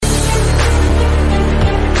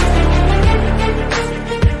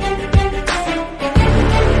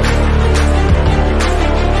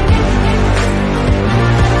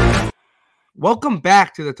Welcome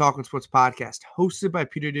back to the Talking Sports Podcast, hosted by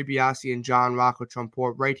Peter DiBiase and John Rocco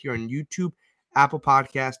Trumport, right here on YouTube, Apple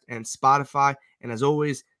Podcast, and Spotify. And as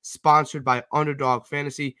always, sponsored by Underdog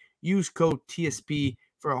Fantasy. Use code TSP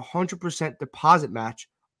for a 100% deposit match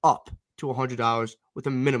up to $100 with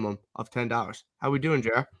a minimum of $10. How we doing,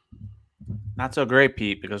 Jared? Not so great,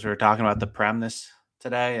 Pete, because we were talking about the Prem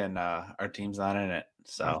today, and our team's not in it,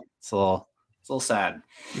 so it's a little sad.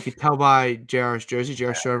 You can tell by Jared's jersey.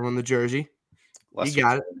 Jared showed everyone the jersey. You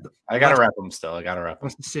got it. I got to rep them still. I got to rep them.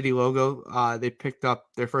 Leicester City logo. They picked up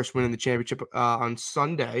their first win in the championship on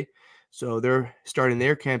Sunday. So they're starting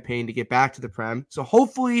their campaign to get back to the Prem. So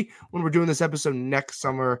hopefully when we're doing this episode next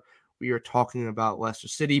summer, we are talking about Leicester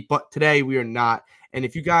City. But today we are not. And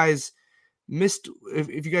if you guys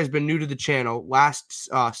if you guys been new to the channel, last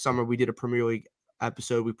summer we did a Premier League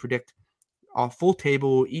episode. We predict a full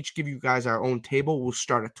table. We'll each give you guys our own table. We'll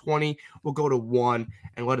start at 20. We'll go to 1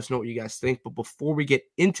 and let us know what you guys think. But before we get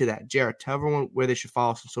into that, Jared, tell everyone where they should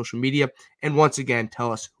follow us on social media. And once again,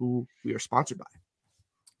 tell us who we are sponsored by.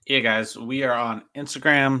 Yeah, guys, we are on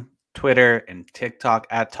Instagram, Twitter, and TikTok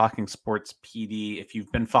at Talking Sports PD. If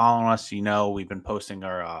you've been following us, you know we've been posting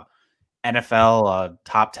our NFL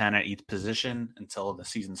top 10 at each position until the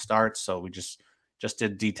season starts. So we just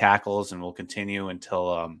did D tackles, and we'll continue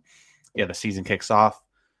until the season kicks off.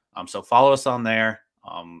 So follow us on there.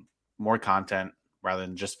 More content rather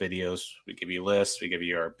than just videos. We give you lists. We give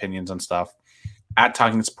you our opinions on stuff. At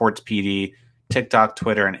Talking Sports PD, TikTok,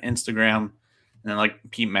 Twitter, and Instagram. And then, like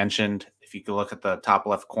Pete mentioned, if you could look at the top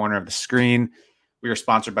left corner of the screen, we are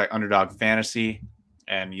sponsored by Underdog Fantasy.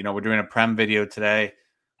 And, we're doing a Prem video today.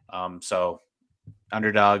 So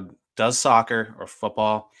Underdog does soccer or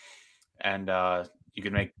football. And you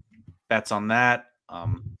can make bets on that.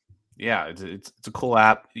 It's a cool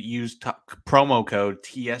app. Use promo code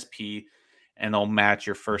TSP, and they'll match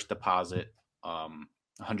your first deposit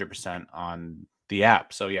 100% on the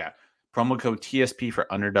app. So, promo code TSP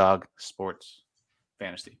for Underdog Sports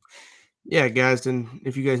Fantasy. Yeah, guys, and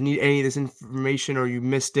if you guys need any of this information or you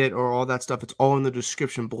missed it or all that stuff, it's all in the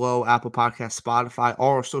description below. Apple Podcasts, Spotify,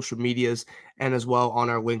 all our social medias, and as well on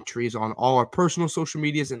our link trees on all our personal social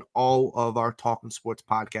medias and all of our Talking Sports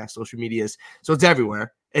Podcast social medias. So it's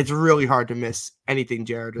everywhere. It's really hard to miss anything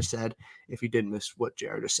Jared just said if you didn't miss what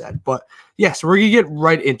Jared just said. But so we're going to get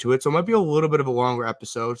right into it. So it might be a little bit of a longer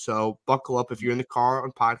episode. So buckle up if you're in the car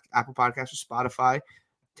on Apple Podcasts or Spotify,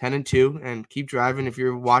 10 and 2, and keep driving. If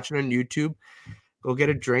you're watching on YouTube, go get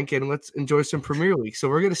a drink and let's enjoy some Premier League. So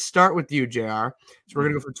we're going to start with you, JR. So we're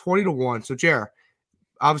going to go from 20 to 1. So JR,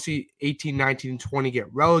 obviously 18, 19, and 20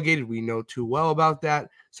 get relegated. We know too well about that.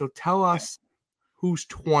 So tell us who's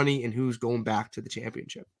 20 and who's going back to the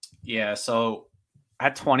championship. Yeah, so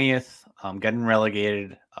at 20th, getting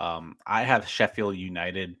relegated, I have Sheffield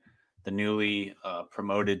United, the newly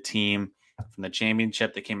promoted team from the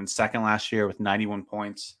championship. They came in second last year with 91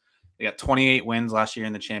 points. They got 28 wins last year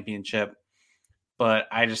in the championship, but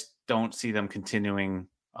I just don't see them continuing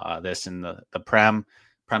this in the Prem.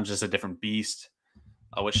 Prem's just a different beast.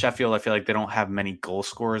 With Sheffield, I feel like they don't have many goal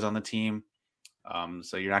scorers on the team.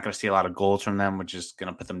 So you're not going to see a lot of goals from them, which is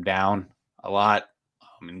going to put them down a lot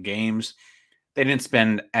in games. They didn't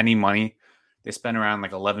spend any money. They spent around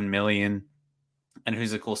like 11 million. And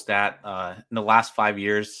here's a cool stat. In the last 5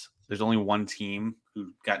 years, there's only one team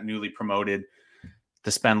who got newly promoted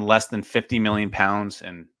to spend less than 50 million pounds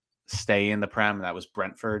and stay in the Prem. And that was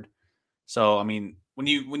Brentford. So, I mean, when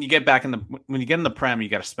you get in the Prem, you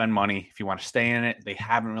got to spend money if you want to stay in it. They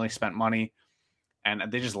haven't really spent money, and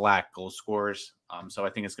they just lack goal scorers. So I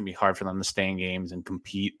think it's going to be hard for them to stay in games and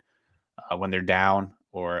compete when they're down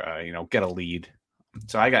or get a lead.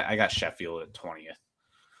 So I got Sheffield at 20th.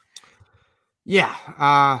 Yeah,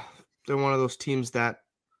 they're one of those teams that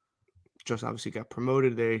just obviously got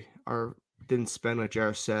promoted. They didn't spend, like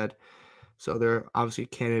Jared said, so they're obviously a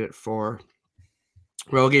candidate for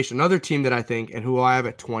relegation. Another team that I think, and who I have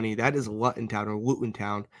at 20, that is Luton Town or Luton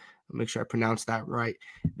Town. I'll make sure I pronounce that right.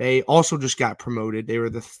 They also just got promoted. They were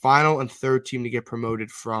the final and third team to get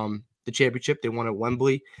promoted from the championship. They won at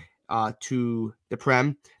Wembley to the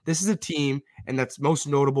Prem. This is a team, and that's most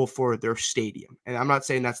notable for their stadium. And I'm not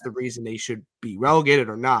saying that's the reason they should be relegated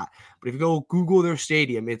or not, but if you go Google their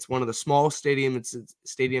stadium, it's one of the smallest stadiums.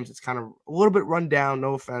 It's kind of a little bit run down,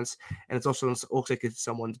 no offense, and it looks like it's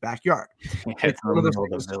someone's backyard. It's one of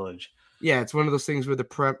those village. Yeah, it's one of those things where the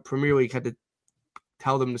Premier League had to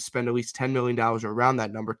tell them to spend at least $10 million or around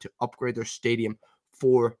that number to upgrade their stadium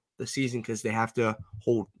for the season, because they have to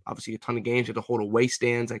hold obviously a ton of games. They have to hold away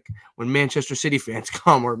stands, like when Manchester City fans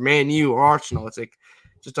come, or Man U or Arsenal. It's like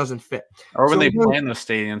it just doesn't fit. Or when they play in those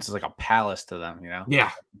stadiums, it's like a palace to them,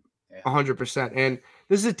 Yeah. Yeah. 100%. And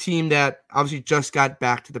this is a team that obviously just got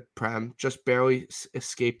back to the Prem, just barely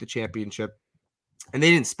escaped the championship, and they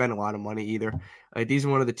didn't spend a lot of money either. These are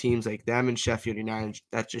one of the teams like them and Sheffield United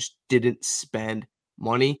that just didn't spend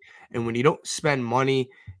money. And when you don't spend money,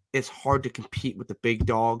 it's hard to compete with the big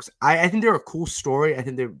dogs. I think they're a cool story. I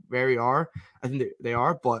think they very are. I think they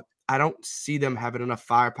are, but I don't see them having enough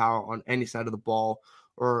firepower on any side of the ball.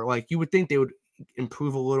 Or like you would think they would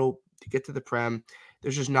improve a little to get to the Prem.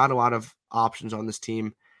 There's just not a lot of options on this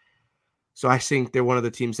team. So I think they're one of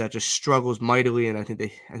the teams that just struggles mightily, and I think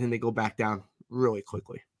they go back down really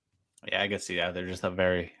quickly. Yeah, I guess they're just a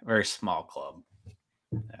very, very small club.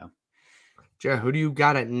 Yeah. Jared, who do you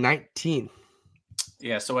got at 19?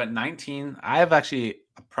 Yeah, so at 19, I have actually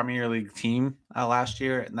a Premier League team last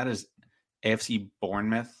year, and that is AFC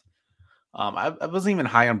Bournemouth. I wasn't even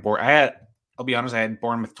high on board. I'll be honest, I had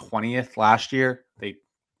Bournemouth 20th last year. They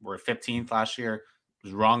were 15th last year. I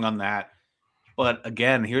was wrong on that. But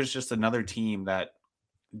again, here's just another team that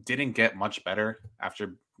didn't get much better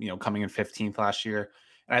after coming in 15th last year.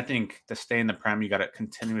 And I think to stay in the Prem, you got to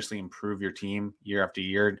continuously improve your team year after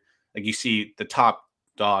year. Like you see the top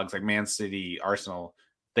dogs like Man City, Arsenal,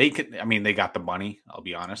 they got the money. I'll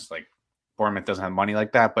be honest. Like Bournemouth doesn't have money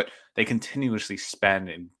like that, but they continuously spend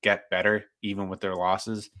and get better even with their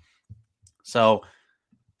losses. So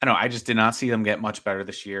I know I just did not see them get much better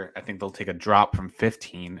this year. I think they'll take a drop from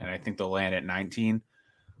 15 and I think they'll land at 19.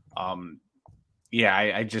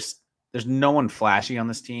 I just there's no one flashy on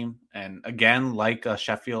this team. And again, like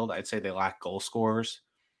Sheffield, I'd say they lack goal scorers.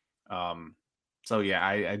 I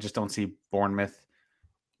just don't see Bournemouth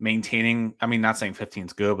maintaining. I mean, not saying 15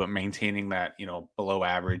 is good, but maintaining that, below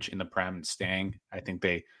average in the Prem and staying. I think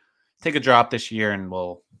they take a drop this year and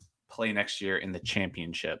will play next year in the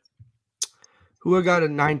championship. Who I got at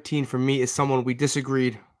 19 for me is someone we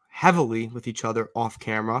disagreed heavily with each other off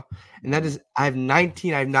camera. And that is, I have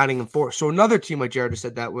 19, I have Nottingham Forest. So another team, like Jared just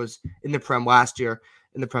said, that was in the Prem last year,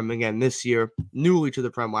 in the Prem again this year, newly to the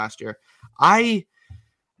Prem last year. I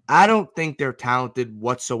don't think they're talented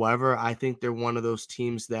whatsoever. I think they're one of those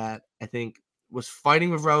teams that I think was fighting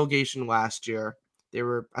with relegation last year.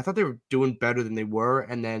 I thought they were doing better than they were,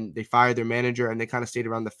 and then they fired their manager, and they kind of stayed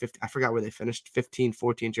around the 50. I forgot where they finished, 15,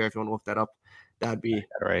 14, Jared, if you want to look that up. That'd be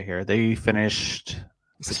right here. They finished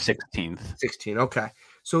 16th. 16. Okay.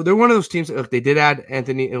 So they're one of those teams that they did add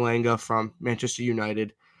Anthony Elanga from Manchester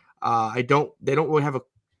United. They don't really have a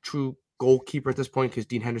true goalkeeper at this point because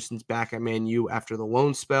Dean Henderson's back at Man U after the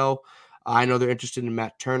loan spell. I know they're interested in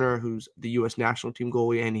Matt Turner, who's the U.S. national team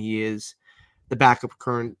goalie, and he is the backup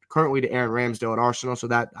currently to Aaron Ramsdale at Arsenal. So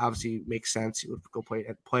that obviously makes sense. He would go play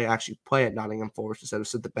at Nottingham Forest instead of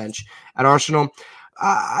sit the bench at Arsenal.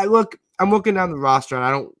 I'm looking down the roster and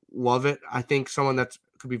I don't love it. I think someone that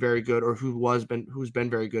could be very good or who's been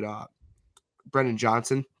very good, Brendan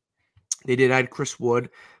Johnson. They did add Chris Wood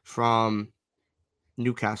from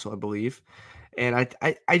Newcastle, I believe. And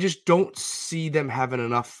I just don't see them having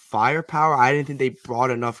enough firepower. I didn't think they brought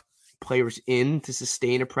enough players in to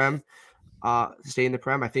sustain a Prem. To stay in the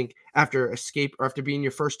Prem. I think after being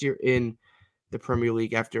your first year in the Premier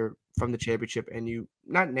League from the championship and you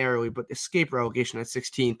not narrowly but escape relegation at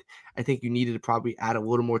 16th, I think you needed to probably add a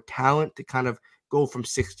little more talent to kind of go from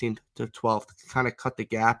 16th to 12th to kind of cut the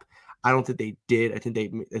gap. I don't think they did. I think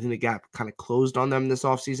the gap kind of closed on them this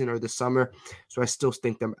offseason or this summer. So I still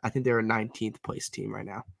think I think they're a 19th place team right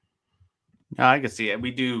now. No, I can see it. We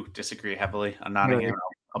do disagree heavily on Nottingham.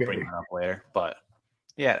 I'll bring that up later, but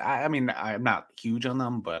yeah, I mean, I'm not huge on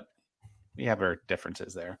them, but we have our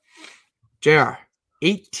differences there. JR,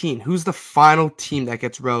 18. Who's the final team that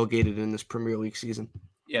gets relegated in this Premier League season?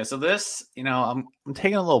 Yeah, so this, I'm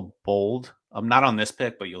taking a little bold. I'm not on this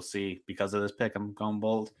pick, but you'll see because of this pick, I'm going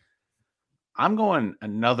bold. I'm going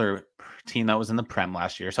another team that was in the Prem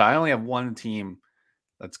last year. So I only have one team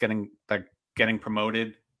that's getting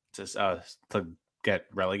promoted to get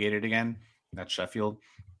relegated again. That's Sheffield.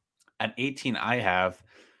 At 18, I have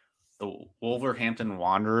the Wolverhampton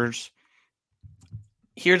Wanderers.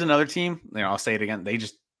 Here's another team. I'll say it again. They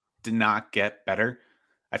just did not get better.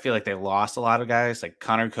 I feel like they lost a lot of guys, like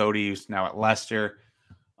Connor Cody, who's now at Leicester.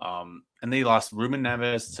 And they lost Ruben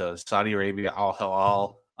Neves to Saudi Arabia, Al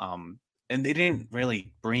Hilal. And they didn't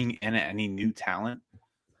really bring in any new talent.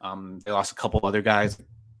 They lost a couple other guys,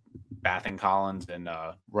 Bathan Collins and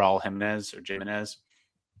Raul Jimenez.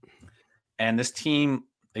 And this team,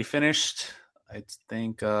 they finished, I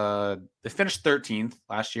think, they finished 13th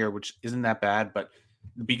last year, which isn't that bad. But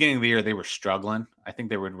the beginning of the year, they were struggling. I think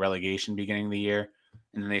they were in relegation beginning of the year.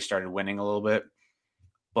 And then they started winning a little bit.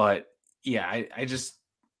 But, yeah, I just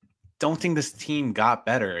don't think this team got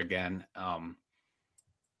better again.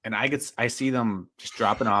 and I see them just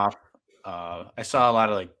dropping off. I saw a lot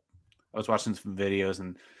of I was watching some videos,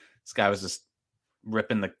 and this guy was just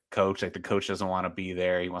ripping the coach. Like the coach doesn't want to be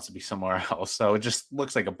there; he wants to be somewhere else. So it just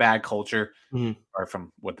looks like a bad culture, or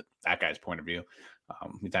from that guy's point of view.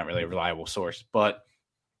 He's not really a reliable source, but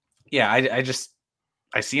yeah,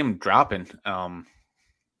 I see him dropping.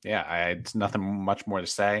 It's nothing much more to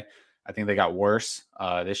say. I think they got worse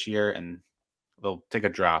this year, and they'll take a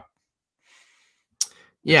drop.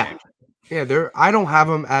 Yeah. I don't have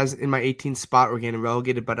them as in my 18th spot or getting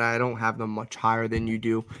relegated, but I don't have them much higher than you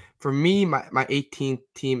do. For me, my 18th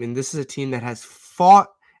team, and this is a team that has fought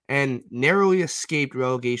and narrowly escaped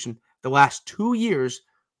relegation the last 2 years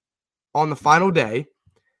on the final day,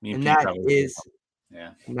 and that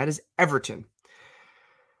is Everton.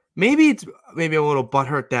 Maybe it's a little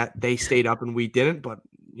butthurt that they stayed up and we didn't, but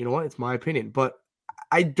you know what? It's my opinion. But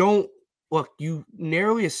I don't look. You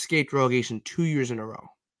narrowly escaped relegation 2 years in a row.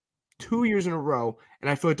 2 years in a row, and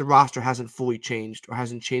I feel like the roster hasn't fully changed or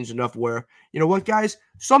hasn't changed enough where, you know what, guys,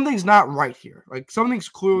 something's not right here. Like, something's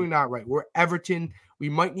clearly not right. We're Everton. We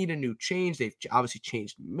might need a new change. They've obviously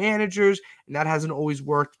changed managers, and that hasn't always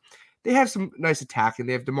worked. They have some nice attacking.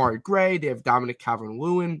 They have Demarai Gray. They have Dominic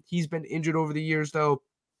Calvert-Lewin. He's been injured over the years, though.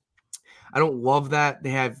 I don't love that. They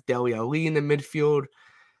have Dele Alli in the midfield.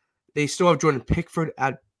 They still have Jordan Pickford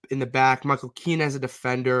in the back. Michael Keane as a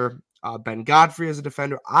defender. Ben Godfrey as a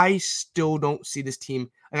defender. I still don't see this team.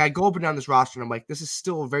 Like, I go up and down this roster, and I'm like, this is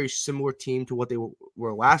still a very similar team to what they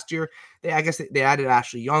were last year. I guess they added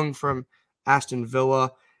Ashley Young from Aston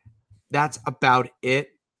Villa. That's about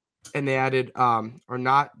it. And they added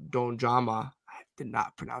Arnaut Donjama. I did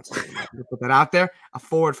not pronounce his name. I'm going to put that out there. A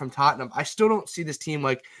forward from Tottenham. I still don't see this team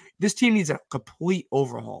like this team needs a complete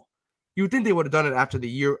overhaul. You would think they would have done it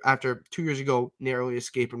after 2 years ago, narrowly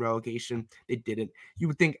escaping relegation. They didn't. You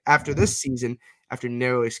would think after this season, after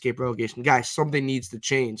narrowly escape relegation, guys, something needs to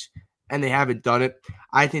change, and they haven't done it.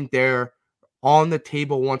 I think they're on the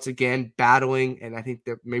table once again, battling, and I think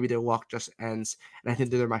that maybe their luck just ends. And I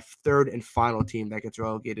think they're my third and final team that gets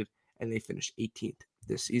relegated, and they finish 18th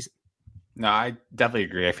this season. No, I definitely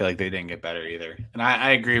agree. I feel like they didn't get better either, and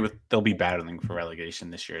I agree with they'll be battling for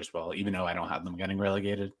relegation this year as well, even though I don't have them getting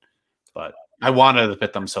relegated. But I wanted to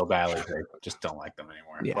pit them so badly. I just don't like them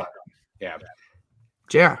anymore. Yeah. But, yeah.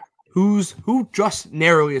 JR, who just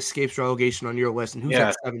narrowly escapes relegation on your list, and who's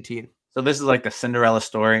at 17? So this is like the Cinderella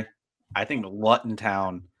story. I think Luton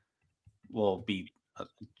Town will be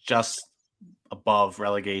just above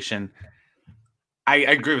relegation. I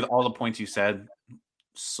agree with all the points you said.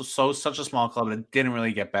 So such a small club that didn't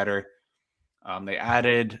really get better. They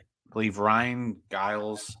added, I believe, Ryan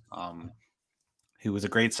Giles, who was a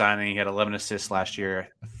great signing. He had 11 assists last year.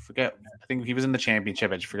 I think he was in the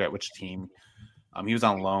championship. I just forget which team. He was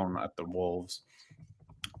on loan at the Wolves.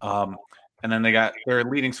 And then they got their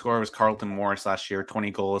leading scorer was Carlton Morris last year,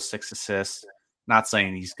 20 goals, 6 assists. Not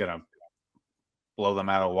saying he's going to blow them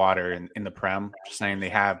out of water in the Prem. Just saying they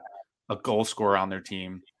have a goal scorer on their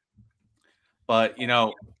team. But, you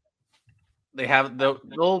know,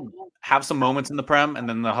 they'll have some moments in the Prem, and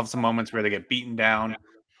then they'll have some moments where they get beaten down.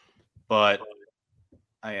 But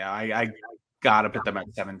I gotta put them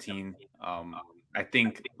at 17. I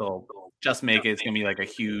think they'll just make it. It's gonna be like a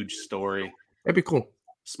huge story. That'd be cool.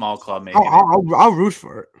 Small club, maybe. I'll root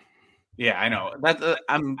for it. Yeah, I know.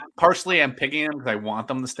 I'm picking them because I want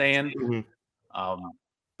them to stay in. Mm-hmm.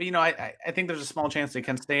 But you know, I think there's a small chance they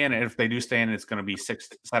can stay in. And if they do stay in, it's going to be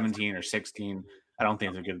 17 or 16. I don't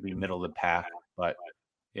think they're going to be middle of the pack. But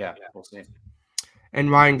yeah, we'll see.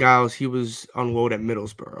 And Ryan Giles, he was on loan at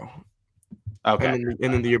Middlesbrough. Okay. And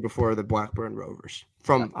then the year before, the Blackburn Rovers,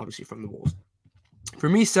 obviously from the Wolves. For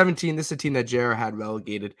me, 17, this is a team that Jared had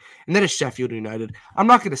relegated, and that is Sheffield United. I'm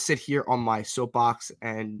not going to sit here on my soapbox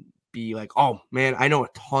and be like, oh, man, I know a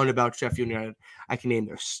ton about Sheffield United. I can name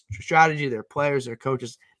their strategy, their players, their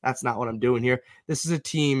coaches. That's not what I'm doing here. This is a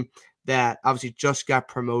team that obviously just got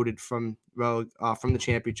promoted from the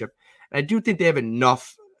championship. And I do think they have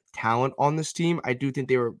enough talent on this team. I do think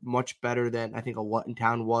they were much better than I think a Luton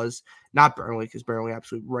Town was. Not Burnley, because Burnley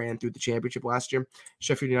absolutely ran through the championship last year.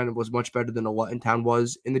 Sheffield United was much better than a Luton Town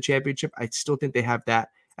was in the championship. I still think they have that.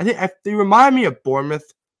 I think they remind me of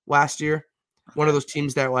Bournemouth last year. One of those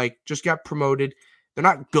teams that like just got promoted. They're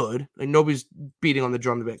not good. Like nobody's beating on the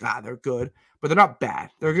drum to be like, they're good. But they're not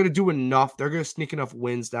bad. They're going to do enough. They're going to sneak enough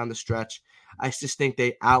wins down the stretch. I just think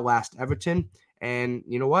they outlast Everton. And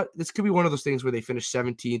you know what? This could be one of those things where they finish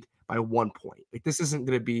 17th by 1 point. Like this isn't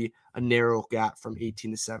going to be a narrow gap from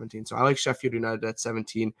 18 to 17. So I like Sheffield United at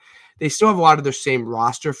 17. They still have a lot of their same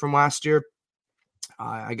roster from last year.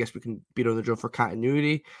 I guess we can beat on the drum for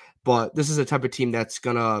continuity. But this is a type of team that's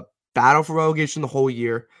going to battle for relegation the whole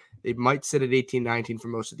year. They might sit at 18, 19 for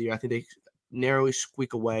most of the year. I think they narrowly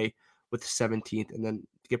squeak away with 17th and then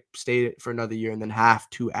stay for another year and then have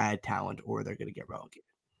to add talent or they're going to get relegated.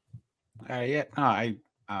 Yeah, no,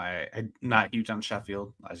 I'm not huge on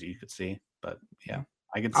Sheffield, as you could see, but yeah,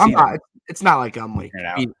 I could I'm see not, it's not like I'm like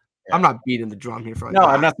I'm not beating the drum here for like no,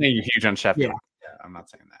 I'm not saying you're huge on Sheffield. Yeah. I'm not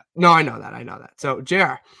saying that. No, I know that. So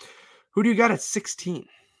JR, who do you got at 16?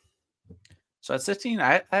 So at 16,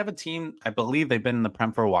 I have a team. I believe they've been in the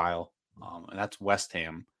Prem for a while, and that's West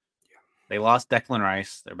Ham. Yeah. They lost Declan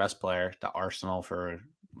Rice, their best player, to Arsenal for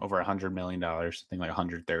over $100 million. I think like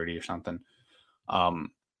 130 or something.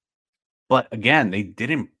 But again, they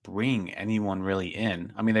didn't bring anyone really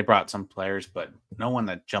in. I mean, they brought some players, but no one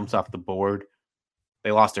that jumps off the board.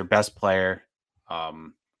 They lost their best player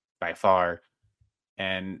by far,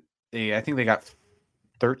 and I think they got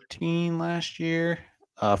 13 last year,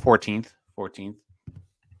 14th. But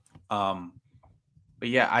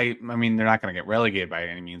yeah, I mean, they're not going to get relegated by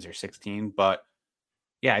any means. They're 16, but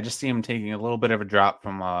yeah, I just see them taking a little bit of a drop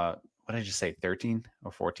from what did I just say, 13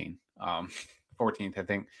 or 14? 14th, I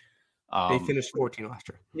think. They finished 14 last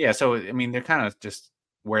year. Yeah, so I mean, they're kind of just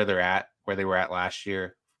where they were at last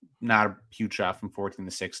year. Not a huge drop from 14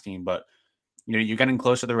 to 16, but you're getting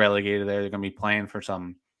close to the relegated there. They're going to be playing for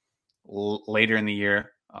some later in the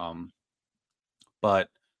year. But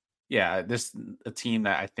yeah, this a team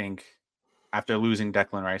that I think after losing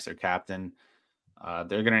Declan Rice, their captain,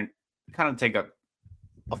 they're going to kind of take a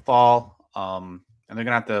fall, and they're going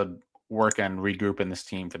to have to work on regrouping this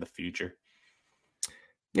team for the future.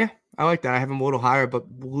 Yeah, I like that. I have them a little higher, but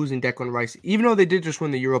losing Declan Rice, even though they did just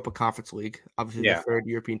win the Europa Conference League, obviously the third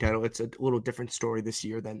European title, it's a little different story this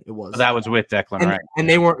year than it was. That was with Declan Rice. And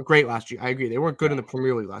they weren't great last year. I agree. They weren't good in the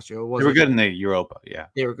Premier League last year. They were good in the Europa, yeah.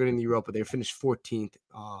 They were good in the Europa. They finished 14th,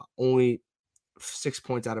 only 6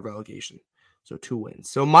 points out of relegation. So 2 wins.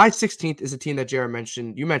 So my 16th is a team that Jared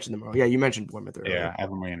mentioned. You mentioned them earlier. Yeah, you mentioned Bournemouth earlier. Yeah, I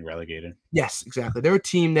have them being relegated. Yes, exactly. They're a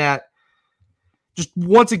team that just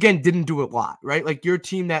once again didn't do a lot, right? Like your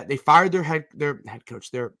team that they fired their head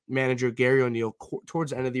coach, their manager, Gary O'Neill,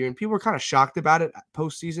 towards the end of the year. And people were kind of shocked about it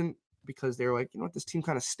postseason because they were like, you know what, this team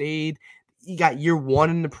kind of stayed. You got year one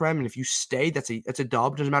in the Prem, and if you stay, that's a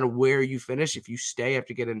dub. Doesn't matter where you finish. If you stay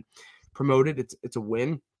after getting promoted, it's a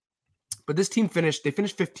win. But this team finished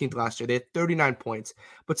 15th last year. They had 39 points.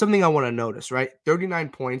 But something I want to notice, right? 39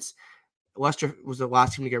 points. Leicester was the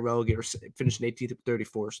last team to get relegated, or finished in 18th at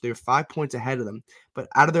 34. So they were 5 points ahead of them. But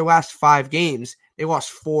out of their last 5 games, they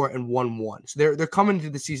lost 4 and won 1. So they're coming into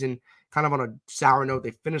the season kind of on a sour note.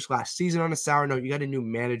 They finished last season on a sour note. You got a new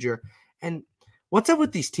manager. And what's up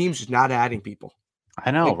with these teams just not adding people?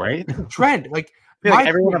 I know, right? Trend. Like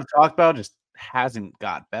everyone I've talked about just hasn't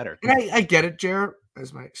got better. And I get it, Jared,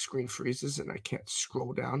 as my screen freezes and I can't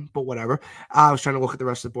scroll down, but whatever. I was trying to look at the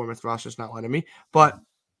rest of the Bournemouth roster. It's not letting me. But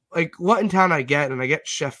like Luton Town I get, and I get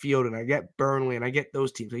Sheffield, and I get Burnley, and I get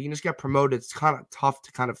those teams. Like, you just get promoted. It's kind of tough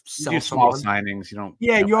to kind of sell small signings. You don't.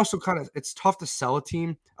 Yeah, you also kind of, it's tough to sell a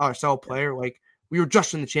team or sell a player. Like we were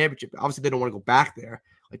just in the championship. Obviously, they don't want to go back there.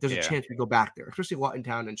 Like there's a chance we go back there, especially Luton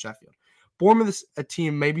Town and Sheffield. Bournemouth is a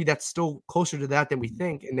team maybe that's still closer to that than we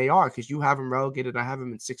think, and they are because you have them relegated. I have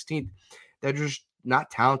them in 16th. They're just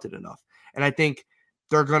not talented enough, and I think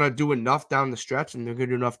they're gonna do enough down the stretch, and they're gonna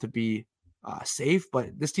do enough to be safe, but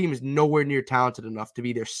this team is nowhere near talented enough to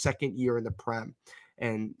be their second year in the Prem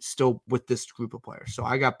and still with this group of players. So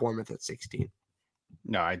I got Bournemouth at 16.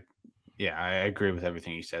 No, I agree with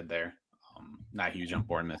everything you said there. Not huge on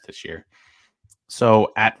Bournemouth this year.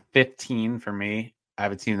 So at 15 for me, I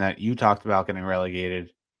have a team that you talked about getting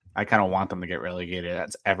relegated. I kind of want them to get relegated.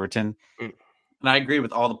 That's Everton. And I agree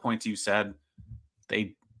with all the points you said.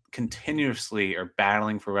 They continuously are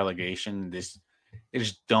battling for relegation. They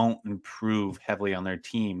just don't improve heavily on their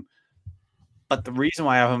team. But the reason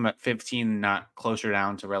why I have them at 15, not closer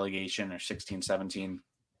down to relegation or 16, 17,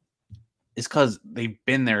 is because they've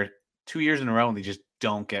been there 2 years in a row and they just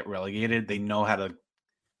don't get relegated. They know how to.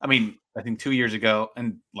 I mean, I think 2 years ago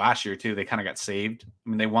and last year too, they kind of got saved. I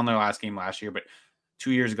mean, they won their last game last year, but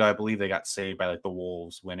 2 years ago, I believe they got saved by like the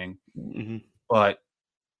Wolves winning. Mm-hmm. But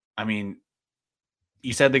I mean,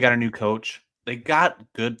 you said they got a new coach. They got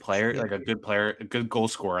good players, like a good goal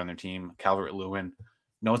scorer on their team, Calvert-Lewin,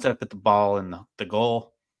 knows how to put the ball in the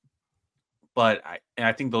goal. But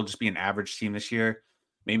I think they'll just be an average team this year.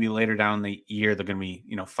 Maybe later down in the year, they're going to be,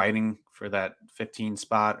 fighting for that 15,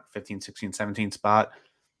 16, 17 spot.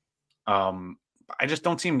 I just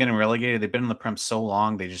don't see them getting relegated. They've been in the Prem so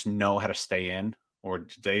long, they just know how to stay in, or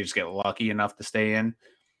they just get lucky enough to stay in.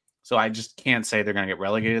 So I just can't say they're going to get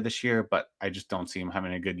relegated this year, but I just don't see them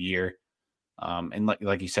having a good year. And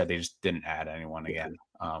like you said, they just didn't add anyone again.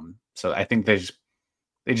 So I think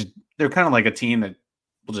they're kind of like a team that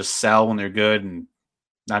will just sell when they're good and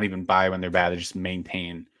not even buy when they're bad. They just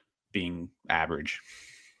maintain being average.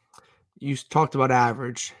 You talked about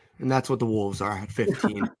average, and that's what the Wolves are at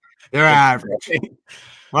 15. They're average.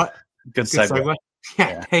 What? Good segue.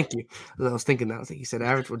 Yeah, thank you. I was thinking that. I was like, you said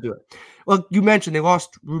average, we'll do it. Well, you mentioned they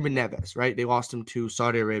lost Ruben Neves, right? They lost him to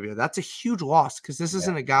Saudi Arabia. That's a huge loss because this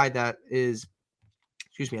isn't a guy that is,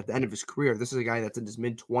 at the end of his career. This is a guy that's in his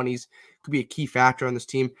mid-20s, could be a key factor on this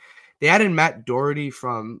team. They added Matt Doherty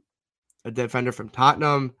from a defender from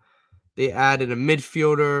Tottenham. They added a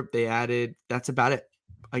midfielder. That's about it.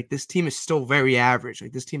 Like, this team is still very average.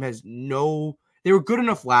 Like, this team has they were good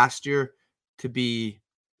enough last year to be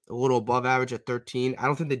a little above average at 13. I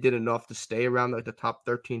don't think they did enough to stay around like the top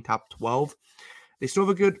 13, top 12. They still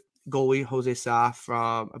have a good goalie, Jose Sá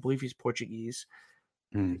from, I believe he's Portuguese.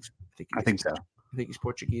 I think so. I think he's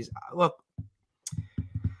Portuguese. Look,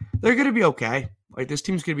 they're going to be okay. Like, this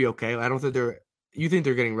team's going to be okay. I don't think you think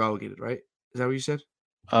they're getting relegated, right? Is that what you said?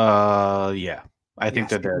 Yeah. I think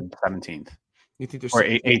they're 17th. You think they're or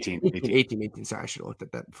 18th? 18. Sorry, I should have looked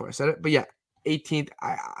at that before I said it. But yeah, 18th.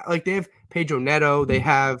 They have Pedro Neto. They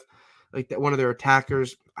have one of their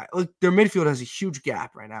attackers. Their midfield has a huge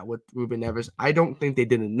gap right now with Ruben Neves. I don't think they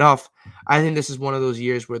did enough. I think this is one of those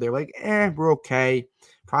years where they're like, we're okay.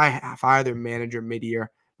 Probably fire their manager mid-year.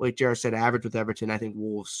 Like Jared said, average with Everton. I think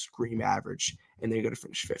Wolves scream average, and they're going to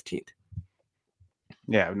finish 15th.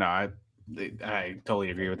 Yeah, no, I totally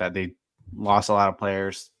agree with that. They lost a lot of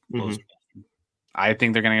players. Mm-hmm. I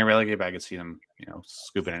think they're going to get relegated, but I could see them,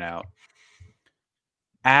 scooping it out.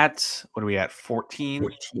 What are we at? 14?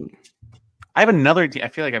 I have another team. I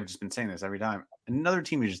feel like I've just been saying this every time. Another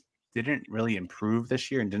team who just didn't really improve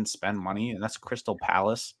this year and didn't spend money, and that's Crystal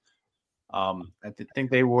Palace. I think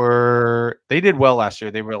they did well last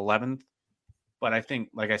year. They were 11th, but I think,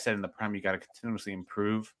 like I said, in the Prem, you got to continuously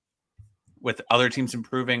improve. With other teams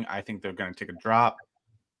improving, I think they're going to take a drop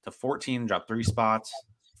to 14, drop 3 spots.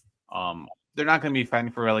 They're not going to be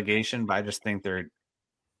fighting for relegation, but I just think they're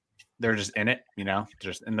just in it,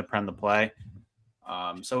 just in the Prem to play.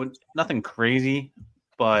 So it's nothing crazy,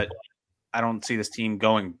 but I don't see this team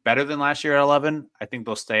going better than last year at 11. I think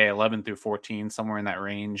they'll stay 11 through 14, somewhere in that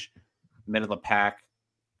range, mid of the pack.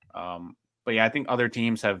 But yeah, I think other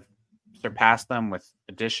teams have surpassed them with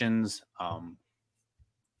additions.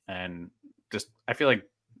 And just, I feel like,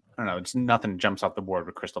 I don't know, it's nothing jumps off the board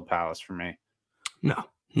with Crystal Palace for me. No.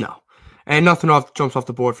 And nothing jumps off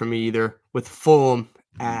the board for me either, with Fulham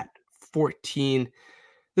at 14.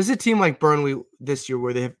 This is a team like Burnley this year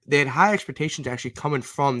where they had high expectations actually coming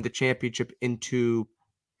from the Championship into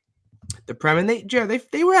the Prem, and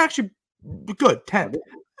they were actually good, 10th.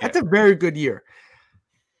 That's a very good year.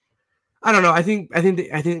 I don't know. I think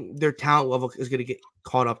their talent level is going to get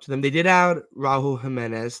caught up to them. They did add Raul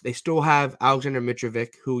Jimenez. They still have Alexander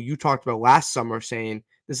Mitrovic, who you talked about last summer, saying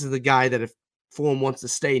this is the guy that if Fulham wants to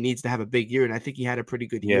stay, needs to have a big year, and I think he had a pretty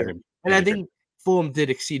good year. And I think Fulham did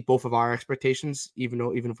exceed both of our expectations, even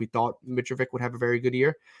if we thought Mitrovic would have a very good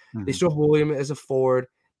year. Mm-hmm. They still have William as a forward.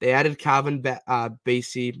 They added Calvin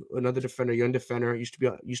Bassey, another defender, young defender, used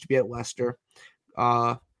to be at Leicester.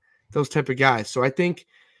 Those type of guys. So I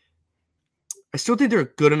still think they're a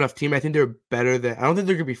good enough team. I think they're better than. I don't think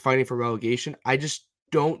they're going to be fighting for relegation. I just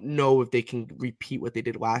don't know if they can repeat what they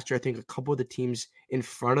did last year. I think a couple of the teams in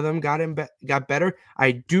front of them got better.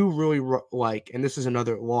 I do really like, and this is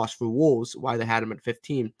another loss for Wolves, why they had him at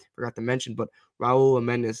 15. Forgot to mention, but Raul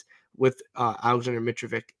Jimenez with Alexander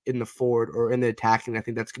Mitrovic in the forward or in the attacking, I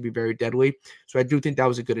think that's going to be very deadly. So I do think that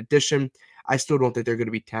was a good addition. I still don't think they're going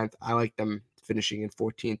to be 10th. I like them finishing in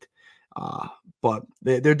 14th. But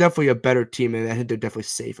they're definitely a better team, and I think they're definitely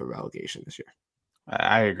safe for relegation this year.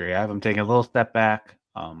 I agree. I have them taking a little step back.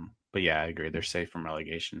 But yeah, I agree. They're safe from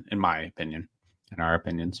relegation, in my opinion, in our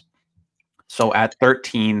opinions. So at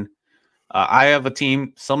 13, I have a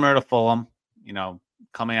team similar to Fulham,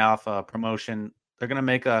 coming off a promotion. They're going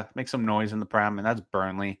to make some noise in the Prem, and that's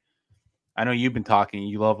Burnley. I know you've been talking.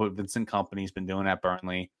 You love what Vincent Kompany's been doing at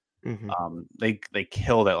Burnley. Mm-hmm. They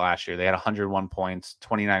killed it last year. They had 101 points,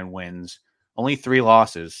 29 wins, only 3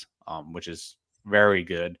 losses, which is very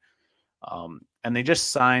good. And they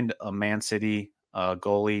just signed a Man City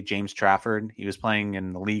goalie, James Trafford. He was playing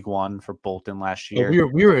in the League One for Bolton last year.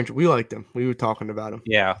 We liked him. We were talking about him.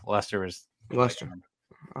 Yeah, Leicester.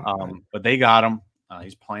 But they got him.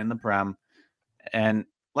 He's playing the Prem, and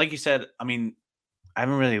like you said, I mean, I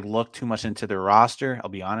haven't really looked too much into their roster. I'll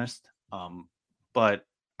be honest, but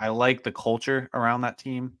I like the culture around that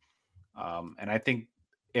team. And I think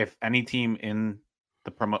if any team in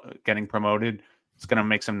the getting promoted, it's going to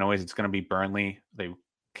make some noise. It's going to be Burnley. They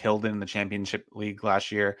killed it in the Championship League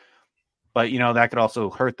last year, but that could also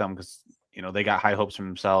hurt them because they got high hopes for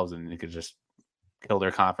themselves, and it could just kill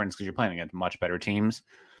their conference because you're playing against much better teams.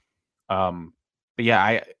 But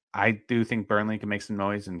yeah, I do think Burnley can make some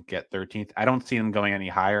noise and get 13th. I don't see them going any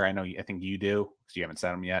higher. I think you do because you haven't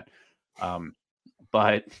said them yet.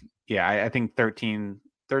 But yeah, I think 13,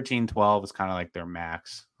 12 is kind of like their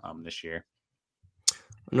max this year.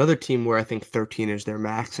 Another team where I think 13 is their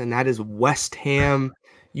max, and that is West Ham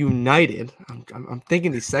United. I'm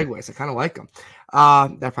thinking these segues. I kind of like them.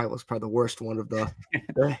 That probably was the worst one of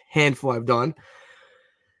the handful I've done.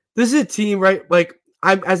 This is a team, right? Like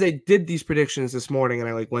as I did these predictions this morning, and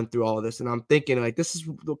I went through all of this, and I'm thinking this is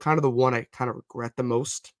kind of the one I kind of regret the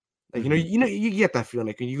most. Like, you get that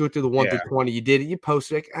feeling when you go through the 1 through 20, you did it, you post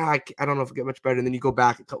it, I don't know if it get much better. And then you go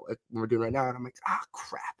back when we're doing right now, and I'm like,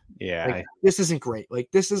 crap. Yeah. This isn't great.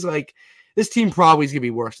 This team probably is going to be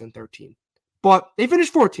worse than 13. But they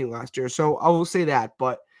finished 14 last year, so I will say that.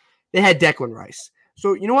 But they had Declan Rice.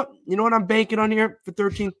 So you know what? You know what I'm banking on here for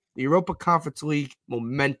 13? The Europa Conference League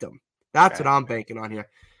momentum. That's what I'm banking on here.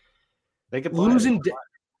 They could losing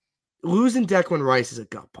Declan Rice is a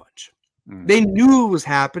gut punch. They knew it was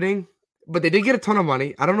happening, but they did get a ton of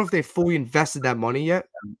money. I don't know if they fully invested that money yet.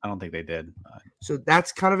 I don't think they did. So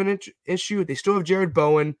that's kind of an issue. They still have Jared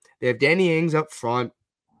Bowen. They have Danny Ings up front.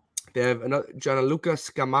 They have Gianluca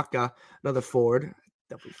Scamacca, another forward.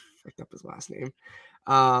 Definitely fucked up his last name.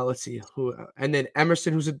 Let's see who, and then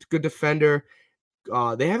Emerson, who's a good defender.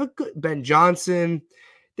 They have a good Ben Johnson.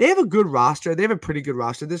 They have a good roster. They have a pretty good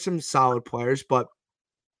roster. There's some solid players, but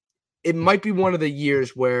it might be one of the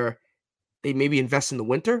years where they maybe invest in the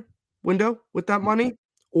winter window with that money,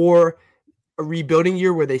 or a rebuilding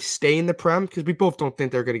year where they stay in the Prem, because we both don't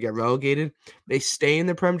think they're going to get relegated. They stay in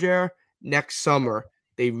the Prem, JR. Next summer,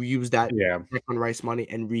 they use that Declan Rice money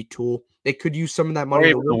and retool. They could use some of that money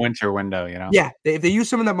in the winter window, Yeah, if they use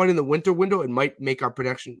some of that money in the winter window, it might make our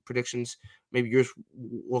predictions, maybe yours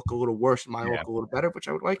look a little worse, mine look a little better, which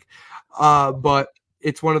I would like. But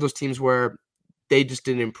it's one of those teams where they just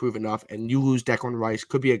didn't improve enough, and you lose Declan Rice,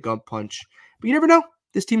 could be a gut punch. But you never know.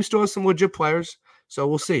 This team still has some legit players, so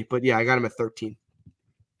we'll see. But yeah, I got him at 13.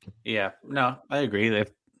 Yeah, no, I agree.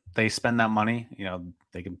 If they spend that money,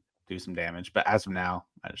 they can do some damage. But as of now,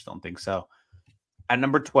 I just don't think so. At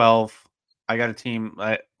number 12, I got a team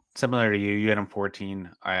similar to you. You had them 14.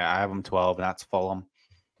 I have them 12, and that's Fulham.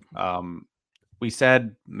 We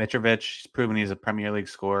said Mitrovic, he's proven he's a Premier League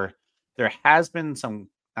scorer. There has been some,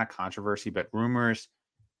 not controversy, but rumors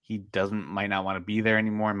he might not want to be there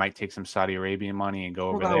anymore. Might take some Saudi Arabian money and go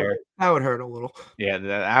over there. That would hurt a little. Yeah,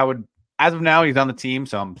 that would. As of now, he's on the team,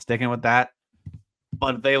 so I'm sticking with that.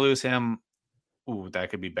 But if they lose him, that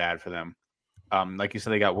could be bad for them. Like you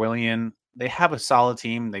said, they got Willian. They have a solid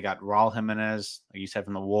team. They got Raul Jimenez, like you said,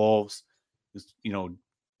 from the Wolves, who's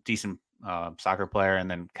decent soccer player,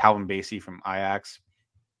 and then Calvin Bassey from Ajax.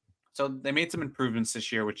 So they made some improvements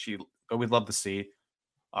this year, which we'd love to see.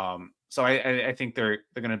 So I think they're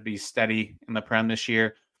going to be steady in the Prem this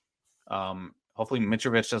year. Hopefully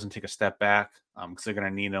Mitrovic doesn't take a step back because they're going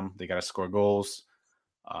to need him. They got to score goals.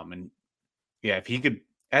 And yeah, if he could,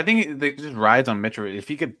 I think they just rides on Mitrovic. If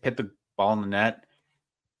he could hit the ball in the net,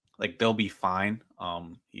 they'll be fine.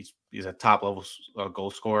 He's a top level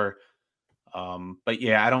goal scorer. But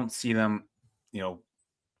yeah, I don't see them,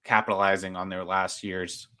 capitalizing on their last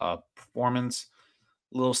year's performance.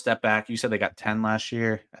 A little step back. You said they got 10 last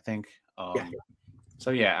year, I think.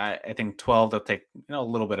 So yeah, I think 12 they'll take a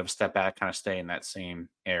little bit of a step back, kind of stay in that same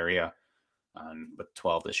area, but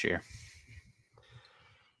 12 this year.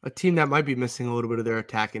 A team that might be missing a little bit of their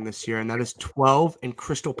attacking this year, and that is 12 and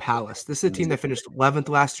Crystal Palace. This is a team that finished 11th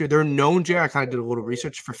last year. They're known, Jay, I kind of did a little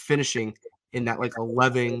research, for finishing in that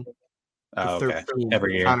 11 to 13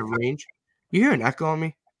 every year kind of range. You hear an echo on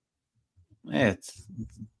me? It's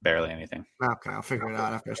barely anything. Okay, I'll figure it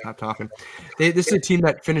out after I stop talking. This is a team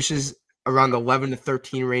that finishes around the 11 to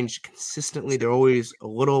 13 range consistently. They're always a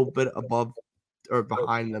little bit above or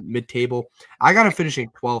behind the mid-table. I got them finishing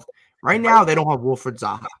 12th. Right now, they don't have Wilfred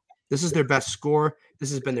Zaha. This is their best scorer. This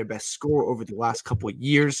has been their best scorer over the last couple of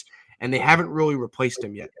years, and they haven't really replaced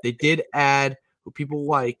him yet. They did add who people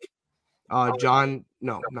like John.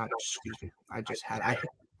 No, not. Excuse me. I just had.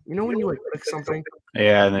 When you click something.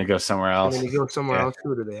 Yeah, and then it goes somewhere else. And then you go somewhere else.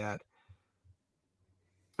 Who do they add?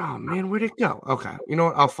 Oh man, where'd it go? Okay, you know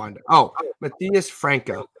what? I'll find it. Oh, Matthias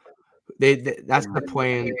Franco. That's the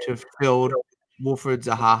plan to fill Wilfred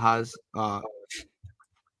Zaha's.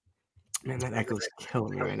 Man, that echo is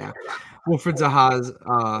killing me right now. Wilfred Zaha's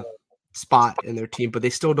spot in their team, but they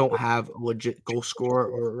still don't have a legit goal scorer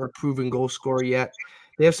or a proven goal scorer yet.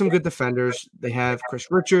 They have some good defenders. They have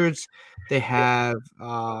Chris Richards. They have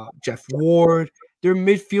Jeff Ward. Their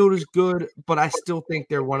midfield is good, but I still think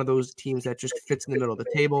they're one of those teams that just fits in the middle of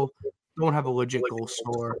the table. Don't have a legit goal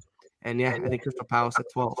scorer. And yeah, I think Crystal Palace at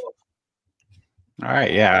 12. All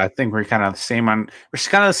right, yeah, I think we're kind of the same on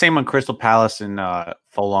Crystal Palace and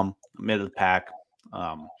Fulham, mid of the pack.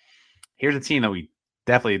 Here's a team that we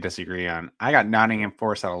definitely disagree on. I got Nottingham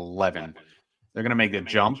Forest at 11. They're gonna make the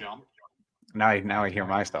jump. Now I hear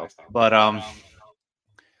myself, but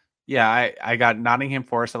yeah, I got Nottingham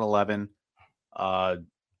Forest at 11. I'm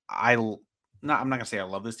not gonna say I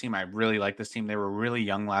love this team. I really like this team. They were really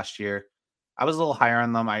young last year. I was a little higher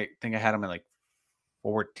on them. I think I had them at like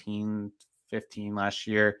 14, 15 last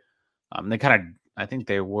year. I think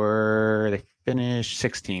they finished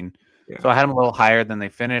 16. Yeah. So I had them a little higher than they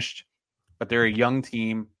finished, but they're a young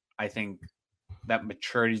team. I think that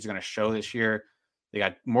maturity is going to show this year. They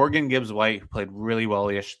got Morgan Gibbs-White, who played really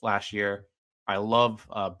well last year. I love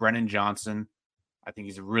Brennan Johnson. I think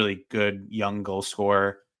he's a really good young goal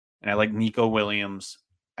scorer. And I like Nico Williams.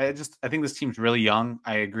 I think this team's really young.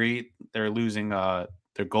 I agree. They're losing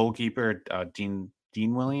their goalkeeper, Dean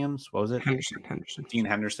Williams. What was it? Henderson. Dean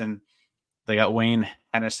Henderson. They got Wayne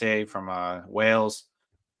Hennessy from Wales.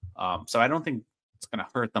 So I don't think it's going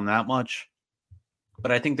to hurt them that much.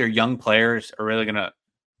 But I think their young players are really going to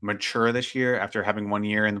mature this year after having 1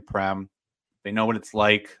 year in the Prem. They know what it's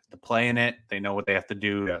like to play in it. They know what they have to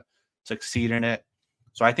do to succeed in it.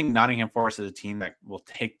 So I think Nottingham Forest is a team that will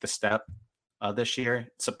take the step this year,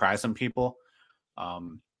 surprise some people.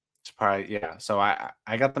 So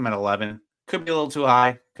I got them at 11. Could be a little too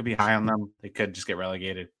high. Could be high on them. They could just get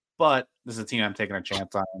relegated. But this is a team I'm taking a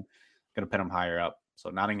chance on. I'm going to put them higher up. So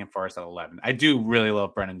Nottingham Forest at 11. I do really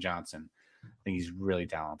love Brennan Johnson. I think he's really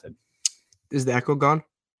talented. Is the echo gone?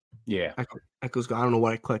 Yeah. Echo's gone. I don't know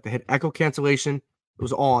what I clicked. I hit echo cancellation. It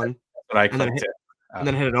was on. But I clicked and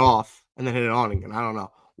then hit it off. And then hit it on again. I don't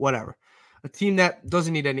know. Whatever. A team that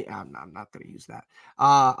doesn't need any. I'm not going to use that.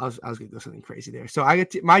 I was going to go something crazy there. So I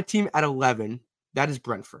get my team at 11. That is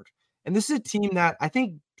Brentford. And this is a team that I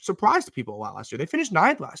think surprised people a lot last year. They finished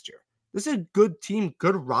 9th last year. This is a good team,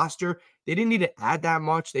 good roster. They didn't need to add that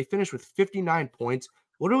much. They finished with 59 points,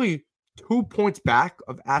 literally 2 points back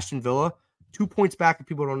of Aston Villa. 2 points back, if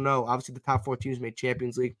people don't know. Obviously, the top 4 teams make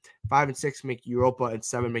Champions League. 5 and 6 make Europa, and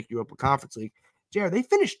 7 make Europa Conference League. Jared, they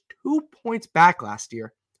finished 2 points back last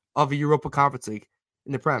year of a Europa Conference League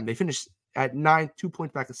in the Prem. They finished at 9, 2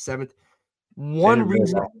 points back to 7th.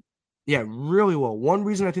 Really well. One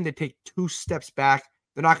reason I think they take 2 steps back,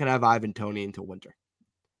 they're not going to have Ivan Toney until winter.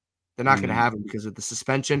 They're not going to have him because of the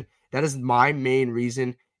suspension. That is my main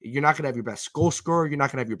reason. You're not going to have your best goal scorer. You're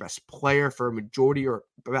not going to have your best player for a majority or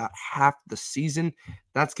about half the season.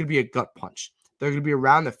 That's going to be a gut punch. They're going to be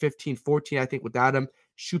around the 15, 14, I think, without him.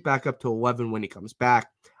 Shoot back up to 11 when he comes back.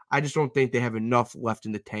 I just don't think they have enough left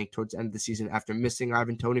in the tank towards the end of the season after missing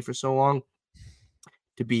Ivan Toney for so long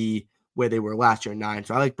to be where they were last year, 9.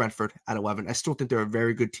 So I like Brentford at 11. I still think they're a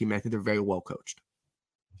very good team. I think they're very well coached.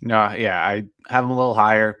 No, yeah, I have them a little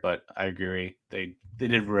higher, but I agree. They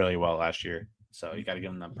did really well last year. So you got to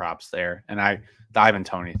give them the props there. And the Ivan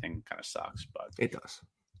Toney thing kind of sucks, but it does.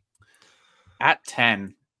 At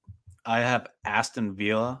 10, I have Aston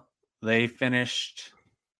Villa. They finished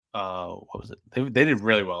what was it? They did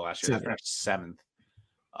really well last year. They finished 7th.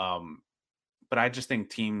 But I just think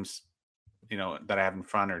teams, that I have in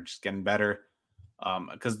front are just getting better.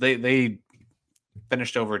 Because they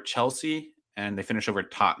finished over Chelsea and they finished over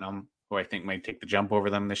Tottenham, who I think might take the jump over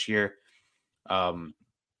them this year.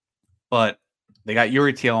 But they got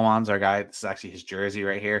Yuri Tielemans, our guy. This is actually his jersey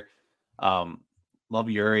right here. Love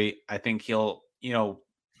Yuri. I think he'll,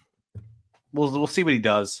 we'll see what he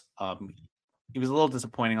does. He was a little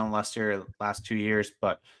disappointing on Leicester last 2 years,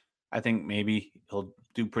 but I think maybe he'll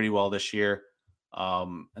do pretty well this year.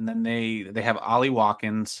 And then they have Ollie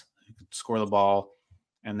Watkins who can score the ball,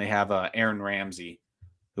 and they have Aaron Ramsey,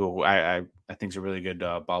 who I think is a really good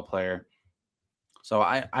ball player. So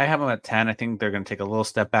I have them at 10. I think they're going to take a little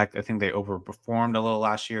step back. I think they overperformed a little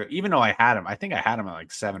last year, even though I think I had them at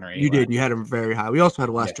like 7 or 8. You did. You had them very high. We also had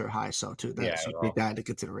Leicester high, so too. Take that into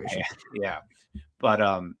consideration. Yeah. But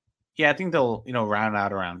I think they'll round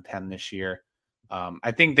out around 10 this year.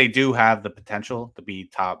 I think they do have the potential to be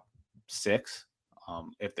top 6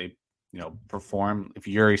 if they perform. If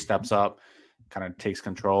Yuri steps up, kind of takes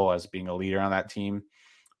control as being a leader on that team,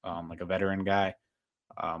 like a veteran guy.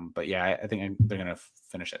 But yeah, I think they're going to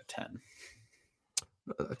finish at 10.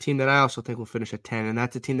 A team that I also think will finish at 10, and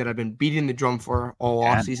that's a team that I've been beating the drum for all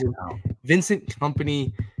offseason. Vincent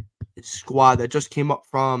Kompany squad that just came up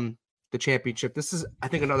from the championship. This is, I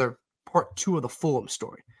think, another part 2 of the Fulham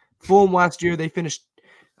story. Fulham last year, they finished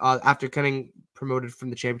after getting promoted from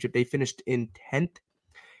the championship, they finished in 10th.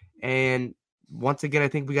 And once again, I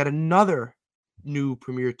think we got another new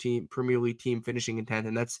Premier League team finishing in 10th,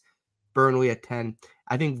 and that's Burnley at 10.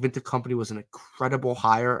 I think Vincent Kompany was an incredible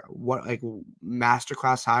hire. What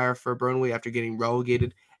masterclass hire for Burnley after getting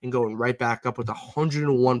relegated and going right back up with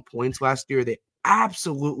 101 points last year. They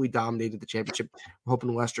absolutely dominated the championship. We're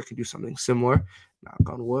hoping Leicester can do something similar. Knock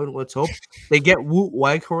on wood. Let's hope. They get Wout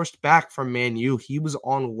Weghorst back from Man U. He was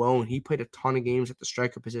on loan. He played a ton of games at the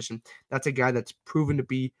striker position. That's a guy that's proven to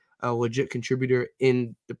be a legit contributor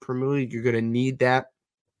in the Premier League. You're going to need that.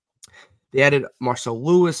 They added Marcel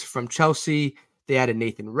Lewis from Chelsea. They added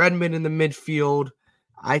Nathan Redmond in the midfield.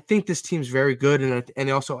 I think this team's very good, and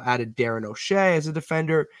they also added Darren O'Shea as a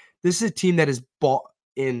defender. This is a team that is bought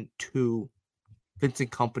into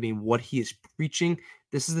Vincent Kompany, what he is preaching.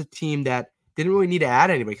 This is a team that didn't really need to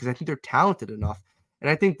add anybody because I think they're talented enough.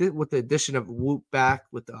 And I think that with the addition of Wout back,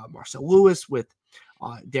 with Marcel Lewis, with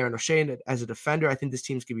Darren O'Shea as a defender, I think this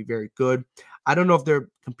team's going to be very good. I don't know if they're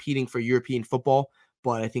competing for European football,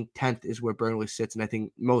 but I think 10th is where Burnley sits, and I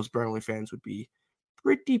think most Burnley fans would be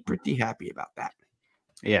pretty happy about that.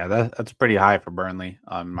 Yeah, that's pretty high for Burnley,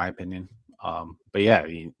 in my opinion. But yeah,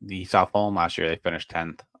 you saw Fulham last year; they finished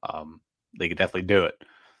 10th. They could definitely do it.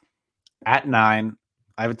 At 9,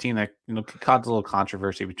 I have a team that could cause a little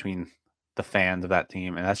controversy between the fans of that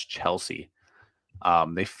team, and that's Chelsea.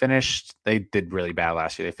 They did really bad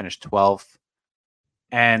last year. They finished 12th,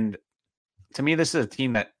 and to me, this is a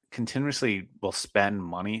team that continuously will spend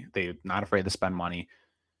money. They're not afraid to spend money.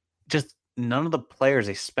 Just none of the players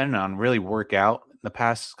they spend on really work out in the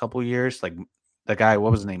past couple of years. Like the guy,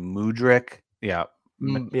 what was his name? Mudryk. Yeah.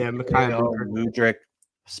 Mikhail Mudryk.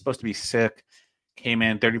 Supposed to be sick. Came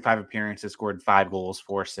in 35 appearances, scored 5 goals,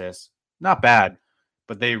 4 assists. Not bad,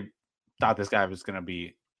 but they thought this guy was going to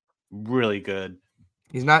be really good.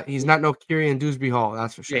 He's not no Kieran Dewsbury Hall,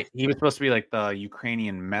 that's for sure. Yeah, he was supposed to be like the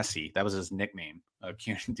Ukrainian Messi. That was his nickname,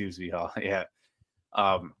 Kieran Dewsbury Hall. Yeah.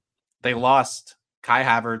 They lost Kai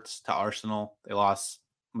Havertz to Arsenal. They lost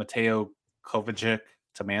Mateo Kovacic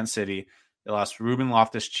to Man City. They lost Ruben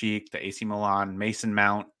Loftus-Cheek to AC Milan, Mason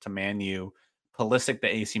Mount to Man U, Pulisic to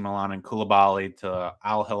AC Milan, and Koulibaly to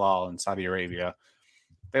Al Hilal in Saudi Arabia.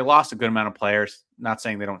 They lost a good amount of players. Not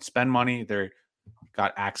saying they don't spend money. They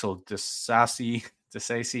got Axel Disasi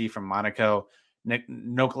from Monaco,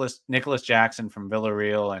 Nicholas Jackson from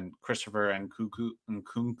Villarreal, and Christopher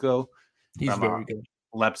Nkunku. He's very good.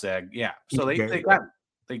 Leipzig. Yeah. So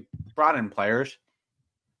they brought in players,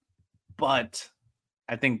 but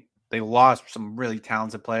I think they lost some really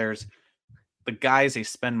talented players. The guys they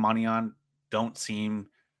spend money on don't seem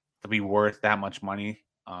to be worth that much money.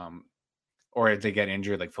 Or if they get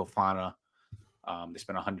injured, like Fofana, they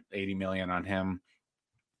spent 180 million on him.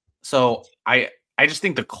 So I just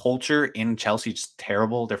think the culture in Chelsea is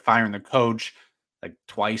terrible. They're firing their coach like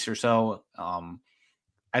twice or so.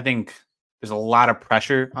 I think there's a lot of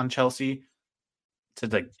pressure on Chelsea to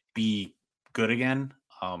like be good again.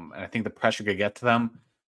 And I think the pressure could get to them.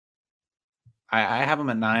 I have them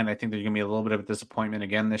at 9. I think there's going to be a little bit of a disappointment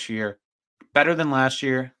again this year. Better than last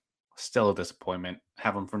year. Still a disappointment.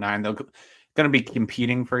 Have them for 9. They're going to be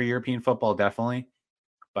competing for European football, definitely.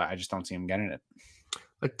 But I just don't see them getting it.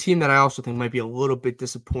 A team that I also think might be a little bit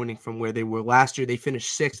disappointing from where they were last year. They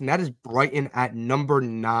finished 6th, and that is Brighton at number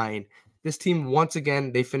 9. This team, once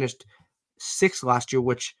again, they finished 6th last year,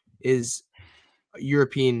 which is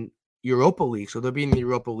Europa League. So they'll be in the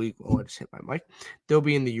Europa League. Oh, I just hit my mic. They'll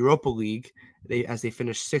be in the Europa League as they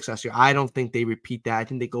finished 6th last year. I don't think they repeat that. I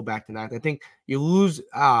think they go back to 9th. I think you lose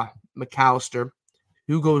McAllister,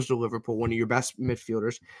 who goes to Liverpool, one of your best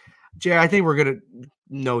midfielders. Jay, I think we're going to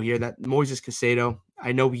know here that Moises Caicedo,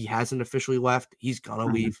 I know he hasn't officially left. He's going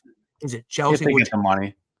to leave. Is it Chelsea? He's taking some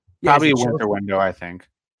money. Probably a winter window, I think.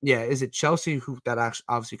 Yeah, is it Chelsea who that actually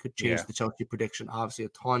obviously could change the Chelsea prediction? Obviously, a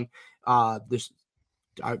ton.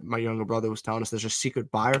 My younger brother was telling us there's a secret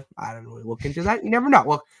buyer. I don't really look into that. You never know.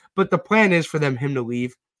 Well, but the plan is for him to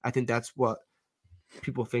leave. I think that's what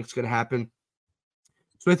people think is going to happen.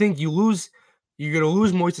 So I think you're going to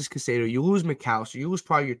lose Moises Caicedo. You lose McAllister. You lose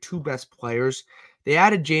probably your 2 best players. They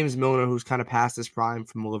added James Milner, who's kind of past his prime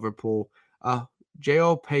from Liverpool.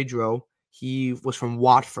 João Pedro, he was from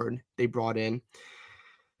Watford. They brought in.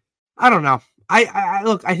 I don't know.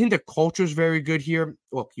 I think the culture is very good here.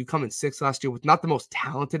 Look, you come in 6th last year with not the most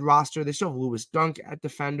talented roster. They still have Lewis Dunk at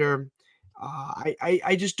defender.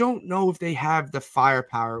 I just don't know if they have the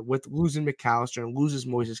firepower with losing McAllister and loses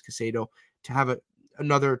Moises Caicedo to have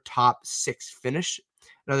another top 6 finish,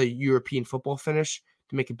 another European football finish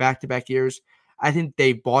to make it back-to-back years. I think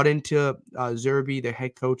they bought into Zerbi, their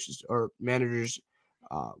head coaches or managers,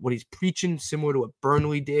 what he's preaching, similar to what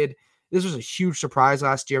Burnley did. This was a huge surprise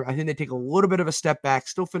last year. I think they take a little bit of a step back,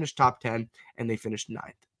 still finish top 10, and they finished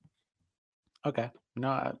 9th. Okay.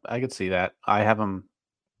 No, I could see that. I have them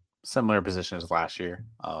similar position as last year.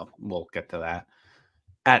 We'll get to that.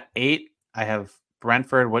 At 8, I have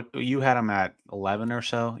Brentford. What you had them at 11 or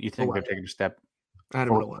so? You think 11. they're taking a step? I had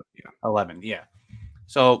them at 11. Yeah, 11. Yeah.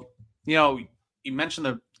 So you mentioned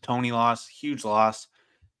the Tony loss, huge loss,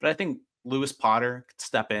 but I think Lewis Potter could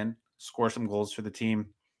step in, score some goals for the team.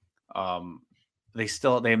 They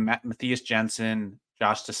have Matthias Jensen,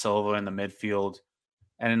 Josh Da Silva in the midfield,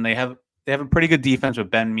 and they have a pretty good defense with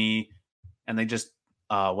Ben Mee, and they just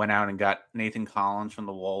went out and got Nathan Collins from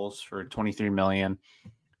the Wolves for $23 million.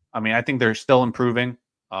 I mean, I think they're still improving.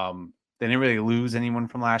 They didn't really lose anyone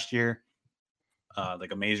from last year,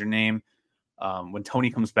 like a major name. When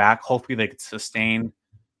Tony comes back, hopefully they could sustain,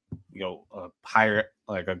 a higher,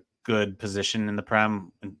 like a good position in the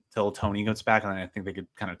Prem until Tony gets back, and I think they could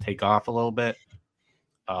kind of take off a little bit.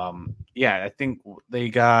 I think they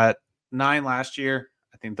got 9 last year.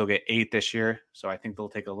 I think they'll get 8 this year, so I think they'll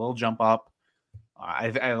take a little jump up.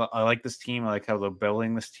 I like this team. I like how they're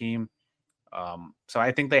building this team. So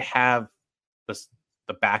I think they have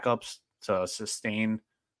the backups to sustain,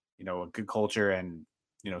 a good culture and,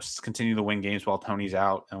 continue to win games while Tony's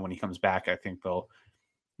out. And when he comes back, I think they'll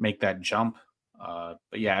make that jump. But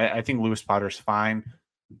yeah, I think Lewis Potter's fine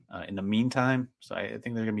in the meantime. So I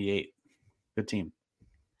think they're going to be 8. Good team.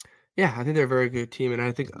 Yeah, I think they're a very good team. And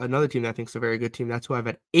I think another team that I think is a very good team, that's who I have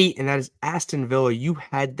at 8, and that is Aston Villa. You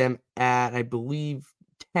had them at, I believe,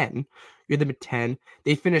 10. You had them at 10.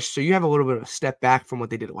 They finished, so you have a little bit of a step back from what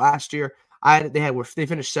they did last year. They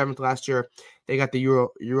finished 7th last year. They got the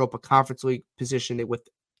Europa Conference League position with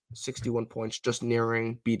 61 points, just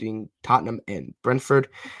beating Tottenham and Brentford.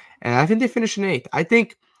 And I think they finished in 8th. I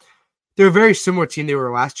think they're a very similar team they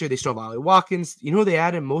were last year. They still have Ali Watkins. They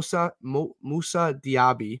added Moussa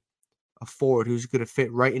Diaby, a forward who's going to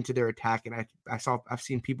fit right into their attack. And I've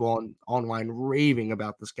seen people online raving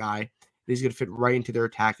about this guy. He's going to fit right into their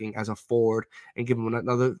attacking as a forward and give them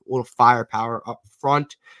another little firepower up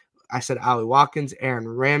front. I said Ali Watkins, Aaron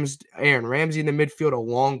Ramsey in the midfield,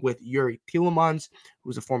 along with Yuri Tielemans,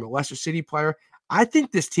 who's a former Leicester City player. I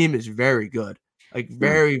think this team is very good, like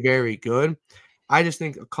very, very good. I just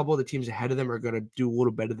think a couple of the teams ahead of them are going to do a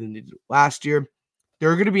little better than they did last year.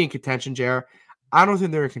 They're going to be in contention, JR. I don't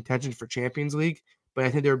think they're in contention for Champions League, but I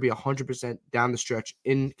think there would be 100% down the stretch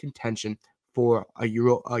in contention for a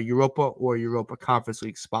Europa or Europa Conference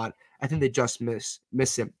League spot. I think they just miss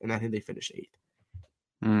him, and I think they finish 8th.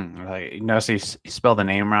 So you spelled the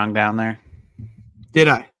name wrong down there? Did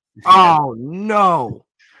I? Oh, no.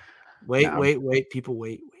 Wait. People,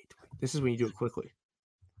 wait. This is when you do it quickly.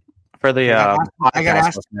 For the I got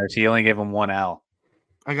listeners, he only gave him 1 L.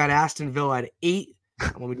 I got Aston Villa at 8. I'm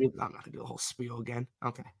not going to do the whole spiel again.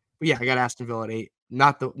 Okay. But yeah, I got Aston Villa at 8.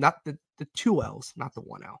 Not the 2 L's, not the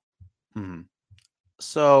 1 L. Mm-hmm.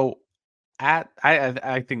 So I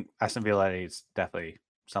think Aston Villa at 8 is definitely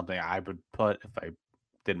something I would put if I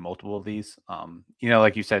did multiple of these.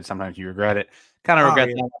 Like you said, sometimes you regret it. Kind of regret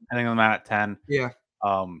them, ending them out at 10. Yeah.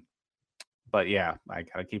 But yeah, I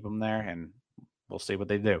gotta keep them there, and we'll see what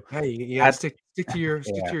they do. Hey, you gotta stick to your gut.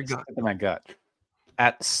 Stick to my gut.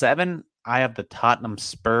 At 7, I have the Tottenham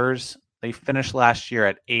Spurs. They finished last year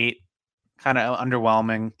at 8, kind of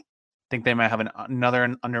underwhelming. Think they might have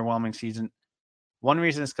another underwhelming season. One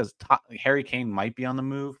reason is because Harry Kane might be on the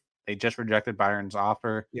move. They just rejected Bayern's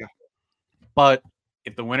offer. Yeah, but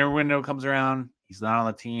if the winter window comes around, he's not on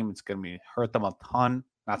the team. It's going to hurt them a ton.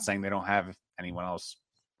 Not saying they don't have anyone else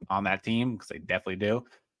on that team, because they definitely do.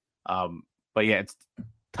 But yeah, it's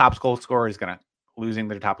top goal scorer is losing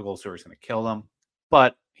their top goal scorer is going to kill them.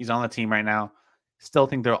 But he's on the team right now. Still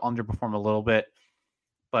think they'll underperform a little bit.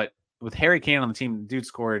 But with Harry Kane on the team, the dude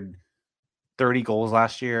scored 30 goals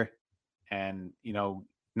last year, and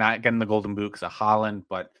not getting the golden boot because of Haaland,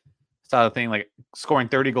 but it's the other thing, like scoring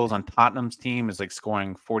 30 goals on Tottenham's team is like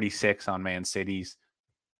scoring 46 on Man City's.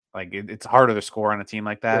 Like it's harder to score on a team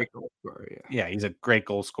like that. Great goal scorer, yeah, he's a great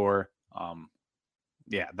goal scorer.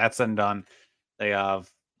 That's then done. They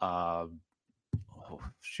have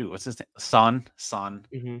what's his name? Son.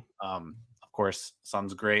 Mm-hmm. Of course,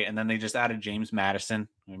 Son's great, and then they just added James Maddison.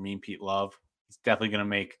 Pete Love. He's definitely going to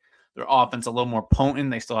make their offense a little more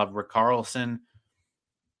potent. They still have Rick Carlson,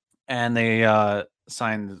 and they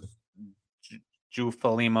signed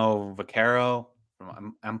Giuffalimo Vaccaro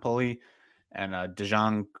from Empoli, and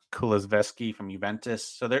Dejan Kulusevski from Juventus.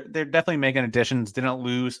 So they're definitely making additions. Didn't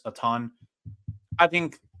lose a ton. I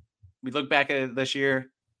think we look back at it this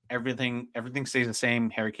year, everything stays the same.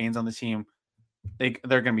 Harry Kane's on the team. They're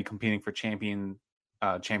going to be competing for Champions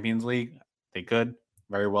League. They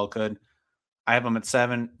very well could. I have them at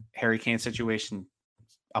 7. Harry Kane situation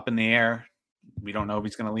up in the air. We don't know if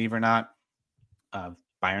he's going to leave or not.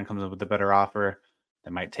 Bayern comes up with a better offer.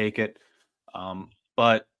 They might take it.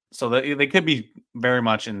 But so they could be very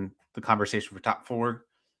much in the conversation for top 4.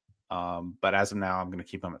 But as of now, I'm going to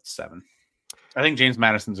keep them at 7. I think James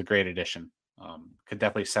Madison's a great addition. Could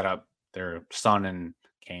definitely set up their son and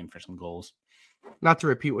Kane for some goals. Not to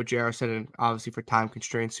repeat what JR said, and obviously for time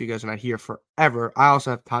constraints, so you guys are not here forever. I also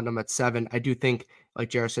have Tottenham at 7. I do think, like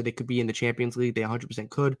JR said, they could be in the Champions League. They 100%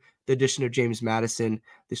 could. The addition of James Madison,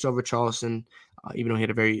 they still have Richarlison, even though he had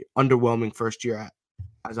a very underwhelming first year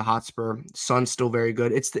as a Hotspur. Son's still very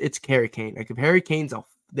good. It's Harry Kane. Like if Harry Kane's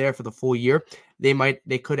there for the full year,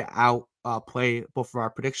 they could play both of our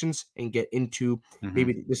predictions and get into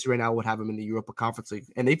maybe this right now would have them in the Europa Conference League.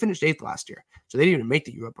 And they finished 8th last year. So they didn't even make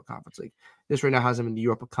the Europa Conference League. This right now has them in the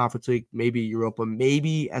Europa Conference League, maybe Europa,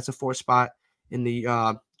 maybe as a 4th spot in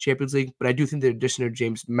the Champions League. But I do think the addition of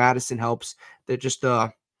James Madison helps. They're just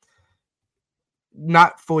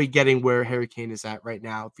not fully getting where Harry Kane is at right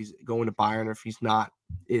now. If he's going to Bayern or if he's not,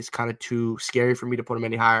 it's kind of too scary for me to put him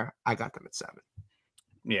any higher. I got them at 7.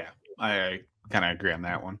 Yeah, I kind of agree on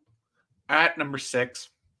that one. At number 6,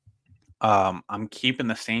 I'm keeping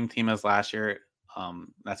the same team as last year.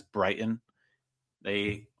 That's Brighton.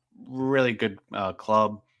 They really good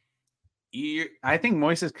club. I think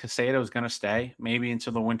Moises Caicedo is going to stay maybe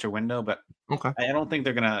until the winter window, but okay. I don't think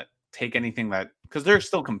they're going to take anything because they're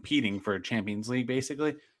still competing for Champions League,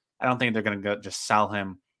 basically. I don't think they're going to just sell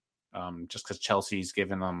him just because Chelsea's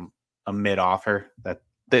given them a mid offer that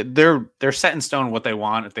they're set in stone what they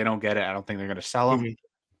want. If they don't get it, I don't think they're going to sell him.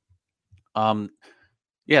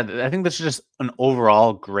 Yeah, I think this is just an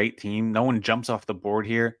overall great team. No one jumps off the board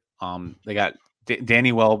here. They got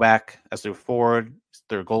Danny Welbeck as their forward,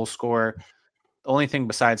 their goal scorer. The only thing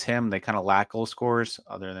besides him, they kind of lack goal scorers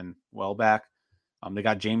other than Welbeck. They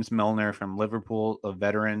got James Milner from Liverpool, a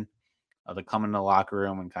veteran. They come in the locker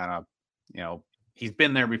room and kind of, he's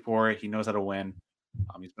been there before. He knows how to win.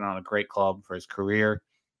 He's been on a great club for his career.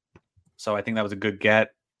 So I think that was a good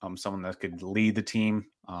get. Someone that could lead the team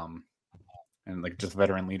and like just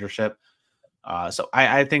veteran leadership. So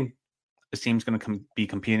I think this team's going to be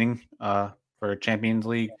competing for Champions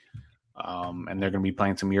League. And they're going to be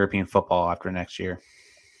playing some European football after next year.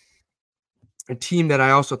 A team that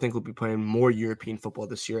I also think will be playing more European football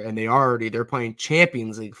this year, and they're playing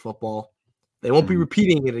Champions League football. They won't be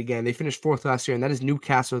repeating it again. They finished 4th last year, and that is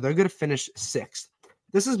Newcastle. They're going to finish 6th.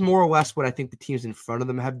 This is more or less what I think the teams in front of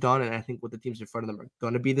them have done, and I think what the teams in front of them are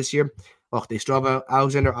going to be this year. Look, they still have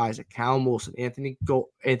Alexander Isaac, Callum Wilson, Anthony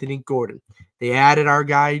Gordon. They added our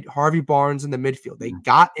guy Harvey Barnes in the midfield. They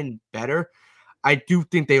gotten better. I do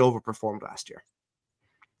think they overperformed last year.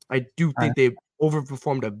 I do think they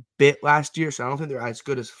overperformed a bit last year, so I don't think they're as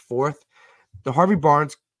good as 4th. The Harvey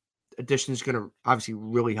Barnes addition is going to obviously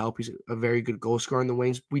really help. He's a very good goal scorer in the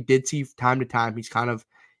wings. We did see time to time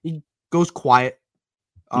he goes quiet.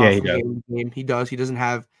 Yeah, he does. Game. He does. He doesn't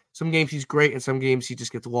have some games he's great, and some games he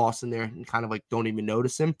just gets lost in there and kind of like don't even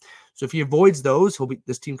notice him. So if he avoids those,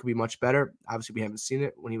 this team could be much better. Obviously, we haven't seen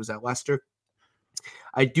it when he was at Leicester.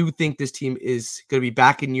 I do think this team is going to be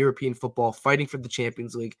back in European football, fighting for the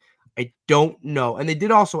Champions League. I don't know. And they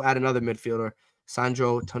did also add another midfielder,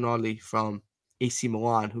 Sandro Tonali from AC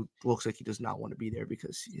Milan, who looks like he does not want to be there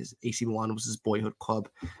because his AC Milan was his boyhood club,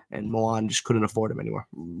 and Milan just couldn't afford him anymore.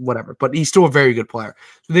 Whatever. But he's still a very good player.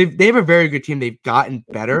 So they have a very good team. They've gotten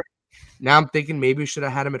better. Now I'm thinking maybe we should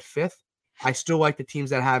have had him at 5th. I still like the teams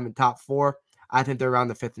that have him in top 4. I think they're around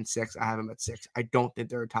the 5th and 6th. I have them at 6. I don't think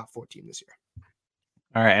they're a top 4 team this year.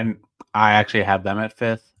 All right, and I actually have them at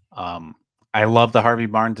 5th. I love the Harvey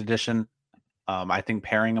Barnes addition. I think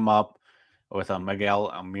pairing him up with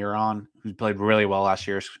Miguel Almiron, who played really well last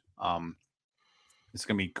year, it's going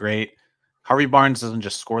to be great. Harvey Barnes doesn't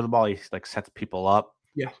just score the ball; he like sets people up.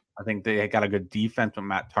 Yeah, I think they got a good defense with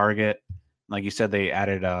Matt Target. Like you said, they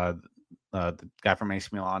added the guy from AC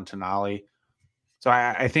Milan, Tonali. So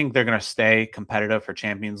I think they're going to stay competitive for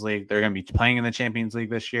Champions League. They're going to be playing in the Champions League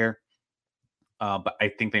this year. But I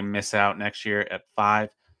think they miss out next year at 5.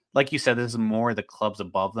 Like you said, this is more the clubs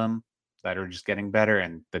above them that are just getting better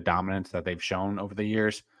and the dominance that they've shown over the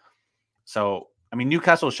years. So, I mean,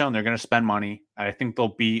 Newcastle has shown they're going to spend money. I think they'll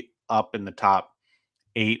be up in the top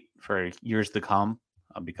 8 for years to come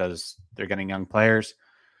because they're getting young players.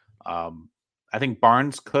 I think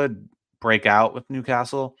Barnes could break out with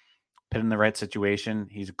Newcastle, put in the right situation.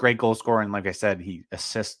 He's a great goal scorer, and like I said, he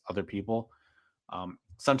assists other people.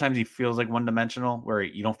 Sometimes he feels like one-dimensional, where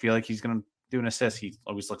you don't feel like he's going to do an assist. He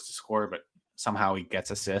always looks to score, but somehow he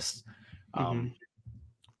gets assists.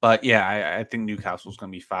 But yeah, I think Newcastle's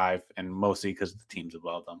going to be 5, and mostly because the team's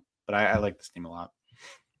above them. But I like this team a lot.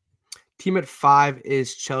 Team at 5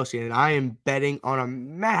 is Chelsea, and I am betting on a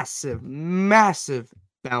massive, massive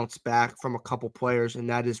bounce back from a couple players, and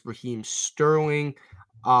that is Raheem Sterling,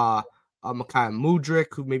 Mikhail Mudryk,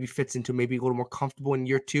 who maybe fits into maybe a little more comfortable in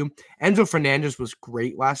year 2. Enzo Fernandez was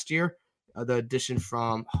great last year. The addition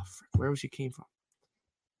from where was he came from?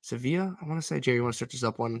 Sevilla, I want to say. Jerry, you want to search this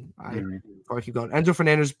up one? Before I keep going. Enzo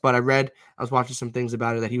Fernandez, but I was watching some things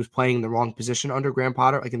about it that he was playing in the wrong position under Graham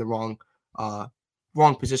Potter, like in the wrong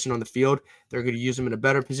position on the field. They're going to use him in a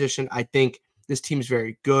better position. I think this team's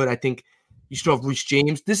very good. I think you still have Reece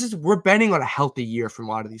James. We're betting on a healthy year from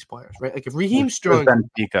a lot of these players, right? Like if Raheem Sterling,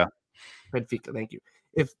 Benfica, thank you.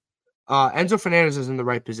 If Enzo Fernandez is in the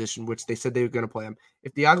right position, which they said they were going to play him,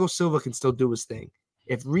 if Thiago Silva can still do his thing,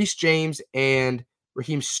 if Reece James and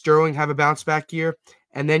Raheem Sterling have a bounce back year,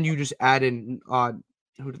 and then you just add in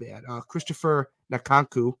who do they add? Christopher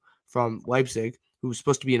Nkunku from Leipzig, who's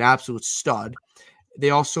supposed to be an absolute stud.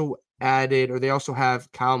 They also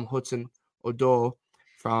have Callum Hudson-Odoi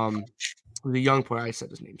from the young player. I said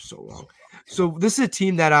his name so wrong. So this is a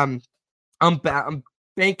team that I'm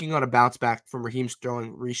banking on a bounce back from Raheem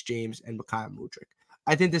Sterling, Reece James, and Mikhail Mudryk.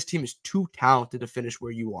 I think this team is too talented to finish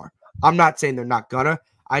where you are. I'm not saying they're not gonna.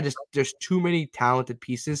 There's too many talented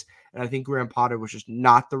pieces, and I think Graham Potter was just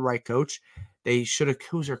not the right coach. They should have.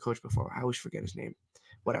 Who's their coach before? I always forget his name.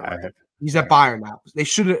 Whatever. He's at Bayern now. They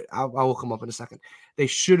should have. I'll look him up in a second. They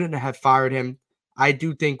shouldn't have fired him. I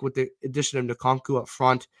do think with the addition of Nkunku up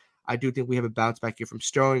front, I do think we have a bounce back here from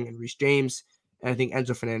Sterling and Reece James, and I think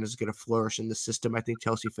Enzo Fernandez is going to flourish in the system. I think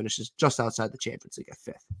Chelsea finishes just outside the Champions League at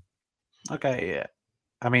 5th. Okay, yeah.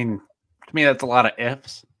 I mean, to me, that's a lot of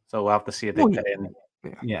ifs. So we'll have to see if they put in.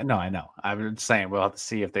 Yeah, no, I know. I'm just saying we'll have to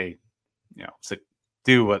see if they,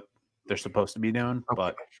 do what they're supposed to be doing. Okay.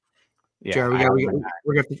 But yeah, Jared,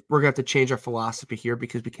 we're gonna have to change our philosophy here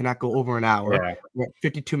because we cannot go over an hour. Yeah. We're at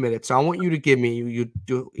 52 minutes. So I want you to give me you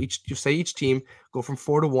say each team, go from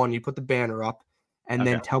 4 to 1. You put the banner up, and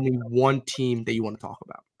then tell me one team that you want to talk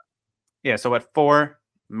about. Yeah. So at 4,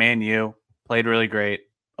 Man U played really great,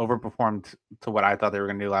 overperformed to what I thought they were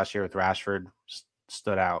going to do last year with Rashford.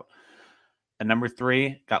 Stood out. And number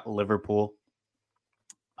 3 got Liverpool.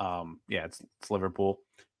 It's Liverpool.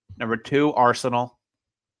 Number 2, Arsenal.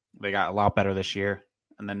 They got a lot better this year.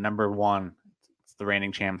 And then number 1, it's the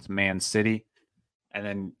reigning champs, Man City. And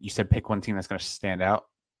then you said pick one team that's going to stand out.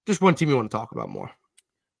 Just one team you want to talk about more.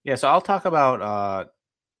 Yeah, so I'll talk about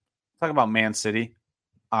Man City.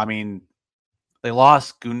 I mean, they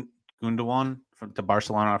lost Gundogan to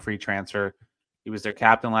Barcelona on a free transfer. He was their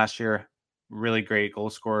captain last year. Really great goal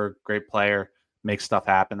scorer, great player, makes stuff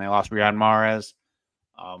happen. They lost Riyad Mahrez.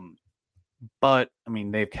 But, I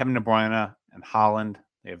mean, they have Kevin De Bruyne and Haaland.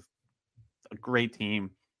 They have a great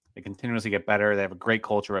team. They continuously get better. They have a great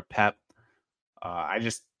culture at Pep. I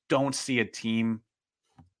just don't see a team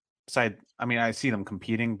I see them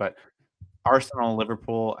competing, but Arsenal and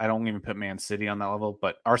Liverpool, I don't even put Man City on that level,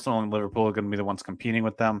 but Arsenal and Liverpool are going to be the ones competing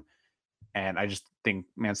with them. And I just think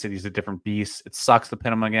Man City is a different beast. It sucks to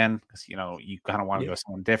pin them again because, you kind of want to go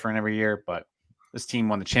someone different every year. But this team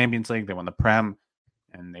won the Champions League. They won the Prem.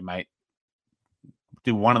 And they might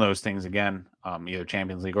do one of those things again, either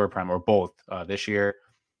Champions League or Prem or both this year.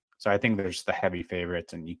 So I think there's the heavy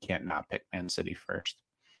favorites, and you can't not pick Man City first.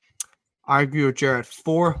 I agree with Jared.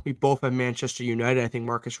 4, we both have Manchester United. I think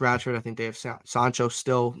Marcus Rashford. I think they have Sancho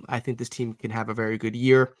still. I think this team can have a very good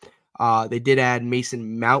year. They did add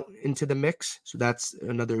Mason Mount into the mix, so that's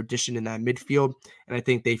another addition in that midfield. And I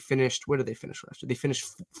think they finished – where did they finish last year? They finished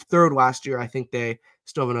 3rd last year. I think they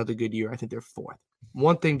still have another good year. I think they're 4th.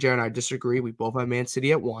 One thing, Jared and I disagree. We both have Man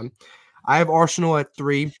City at 1. I have Arsenal at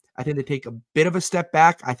 3. I think they take a bit of a step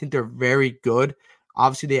back. I think they're very good.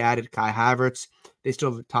 Obviously, they added Kai Havertz. They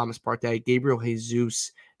still have Thomas Partey, Gabriel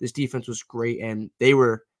Jesus. This defense was great, and they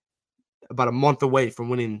were about a month away from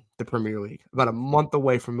winning the Premier League.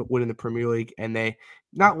 And they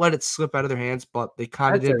not let it slip out of their hands, but they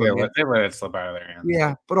kind of did. They let it slip out of their hands.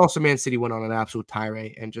 Yeah, but also Man City went on an absolute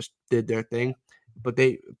tirade and just did their thing. But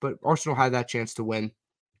Arsenal had that chance to win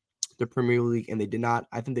the Premier League, and they did not.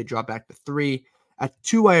 I think they dropped back to 3. At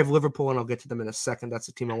 2, I have Liverpool, and I'll get to them in a second. That's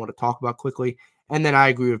the team I want to talk about quickly. And then I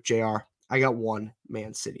agree with JR. I got 1,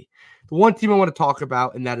 Man City. The one team I want to talk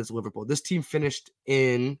about, and that is Liverpool. This team finished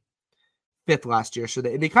in 5th last year. So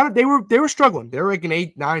they were struggling. They were like an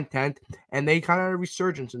 8th, 9th, 10th, and they kind of had a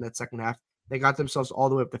resurgence in that second half. They got themselves all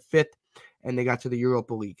the way up to 5th, and they got to the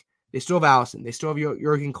Europa League. They still have Alisson. They still have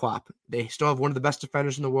Jurgen Klopp. They still have one of the best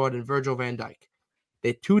defenders in the world in Virgil van Dijk.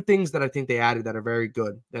 The two things that I think they added that are very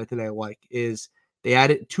good, that I think I like, is they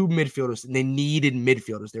added 2 midfielders, and they needed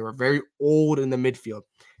midfielders. They were very old in the midfield.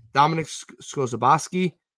 Dominic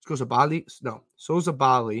Szoboszlai.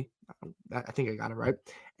 I think I got it right.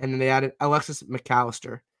 And then they added Alexis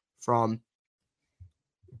McAllister from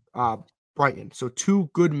Brighton. So 2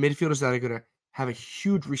 good midfielders that are going to have a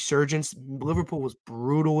huge resurgence. Liverpool was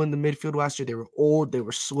brutal in the midfield last year. They were old, they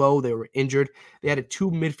were slow, they were injured. They added 2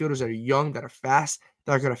 midfielders that are young, that are fast,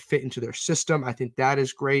 that are going to fit into their system. I think that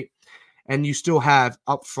is great. And you still have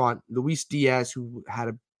up front Luis Diaz, who had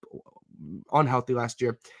a unhealthy last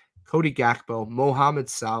year, Cody Gakpo, Mohamed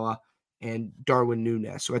Salah, and Darwin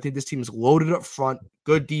Núñez. So I think this team is loaded up front,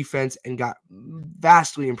 good defense, and got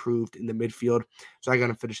vastly improved in the midfield. So I got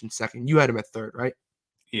to finish in second. You had him at third, right?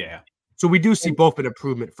 Yeah. So we do see both an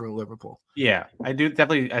improvement for Liverpool. Yeah, I do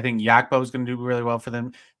definitely. I think Gakpo is going to do really well for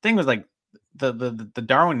them. Thing was like the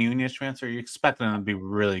Darwin Núñez transfer. You expect him to be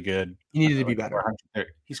really good. He needed to be better.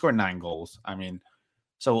 He scored 9 goals. I mean,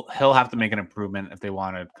 so he'll have to make an improvement if they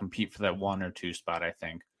want to compete for that 1 or 2 spot, I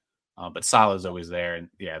think. But Salah's always there, and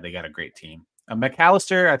yeah, they got a great team.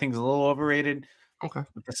 McAllister, I think, is a little overrated. Okay,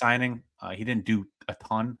 with the signing, he didn't do a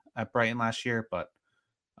ton at Brighton last year, but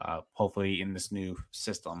hopefully in this new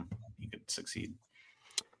system, he could succeed.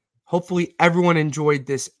 Hopefully everyone enjoyed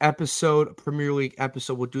this episode, Premier League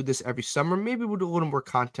episode. We'll do this every summer. Maybe we'll do a little more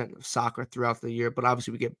content of soccer throughout the year, but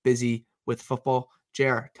obviously we get busy with football.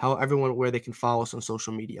 JR, tell everyone where they can follow us on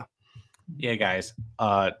social media. Yeah, guys.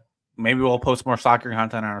 Maybe we'll post more soccer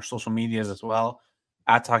content on our social medias as well.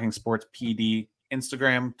 At Talking Sports PD,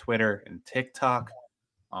 Instagram, Twitter, and TikTok.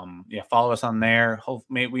 Follow us on there.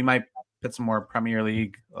 We might put some more Premier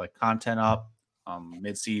League like content up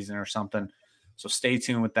mid-season or something. So stay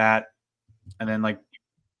tuned with that. And then, like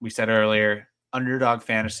we said earlier, Underdog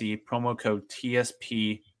Fantasy promo code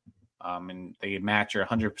TSP, and they match you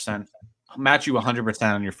 100%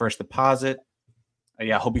 on your first deposit.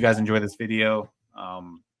 Hope you guys enjoy this video.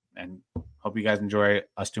 And hope you guys enjoy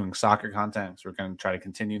us doing soccer content. So we're going to try to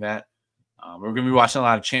continue that. We're going to be watching a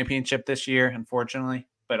lot of Championship this year, unfortunately,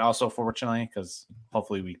 but also fortunately, because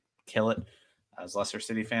hopefully we kill it as Leicester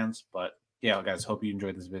City fans. But yeah, guys, hope you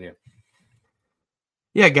enjoyed this video.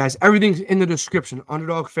 Yeah, guys, everything's in the description.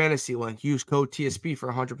 Underdog Fantasy link. Use code TSP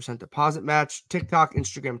for 100% deposit match. TikTok,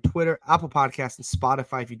 Instagram, Twitter, Apple Podcasts, and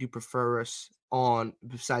Spotify if you do prefer us on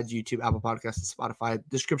besides YouTube, Apple Podcasts, and Spotify.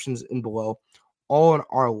 Descriptions in below. All in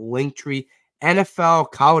our link tree.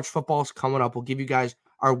 NFL, college football is coming up. We'll give you guys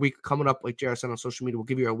our week coming up, like Jared said on social media. We'll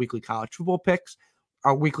give you our weekly college football picks,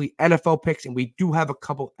 our weekly NFL picks, and we do have a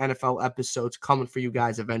couple NFL episodes coming for you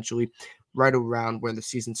guys eventually, right around when the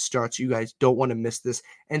season starts. You guys don't want to miss this.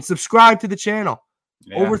 And subscribe to the channel.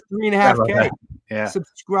 Yeah. Over 3.5K. Yeah.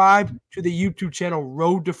 Subscribe to the YouTube channel,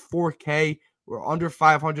 Road to 4K. We're under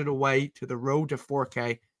 500 away to the road to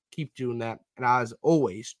 4K. Keep doing that. And as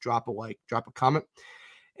always, drop a like, drop a comment.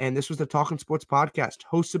 And this was the Talking Sports Podcast,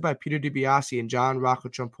 hosted by Peter DiBiase and John Rocco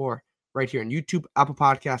Champor, right here on YouTube, Apple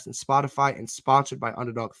Podcasts, and Spotify, and sponsored by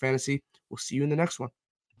Underdog Fantasy. We'll see you in the next one.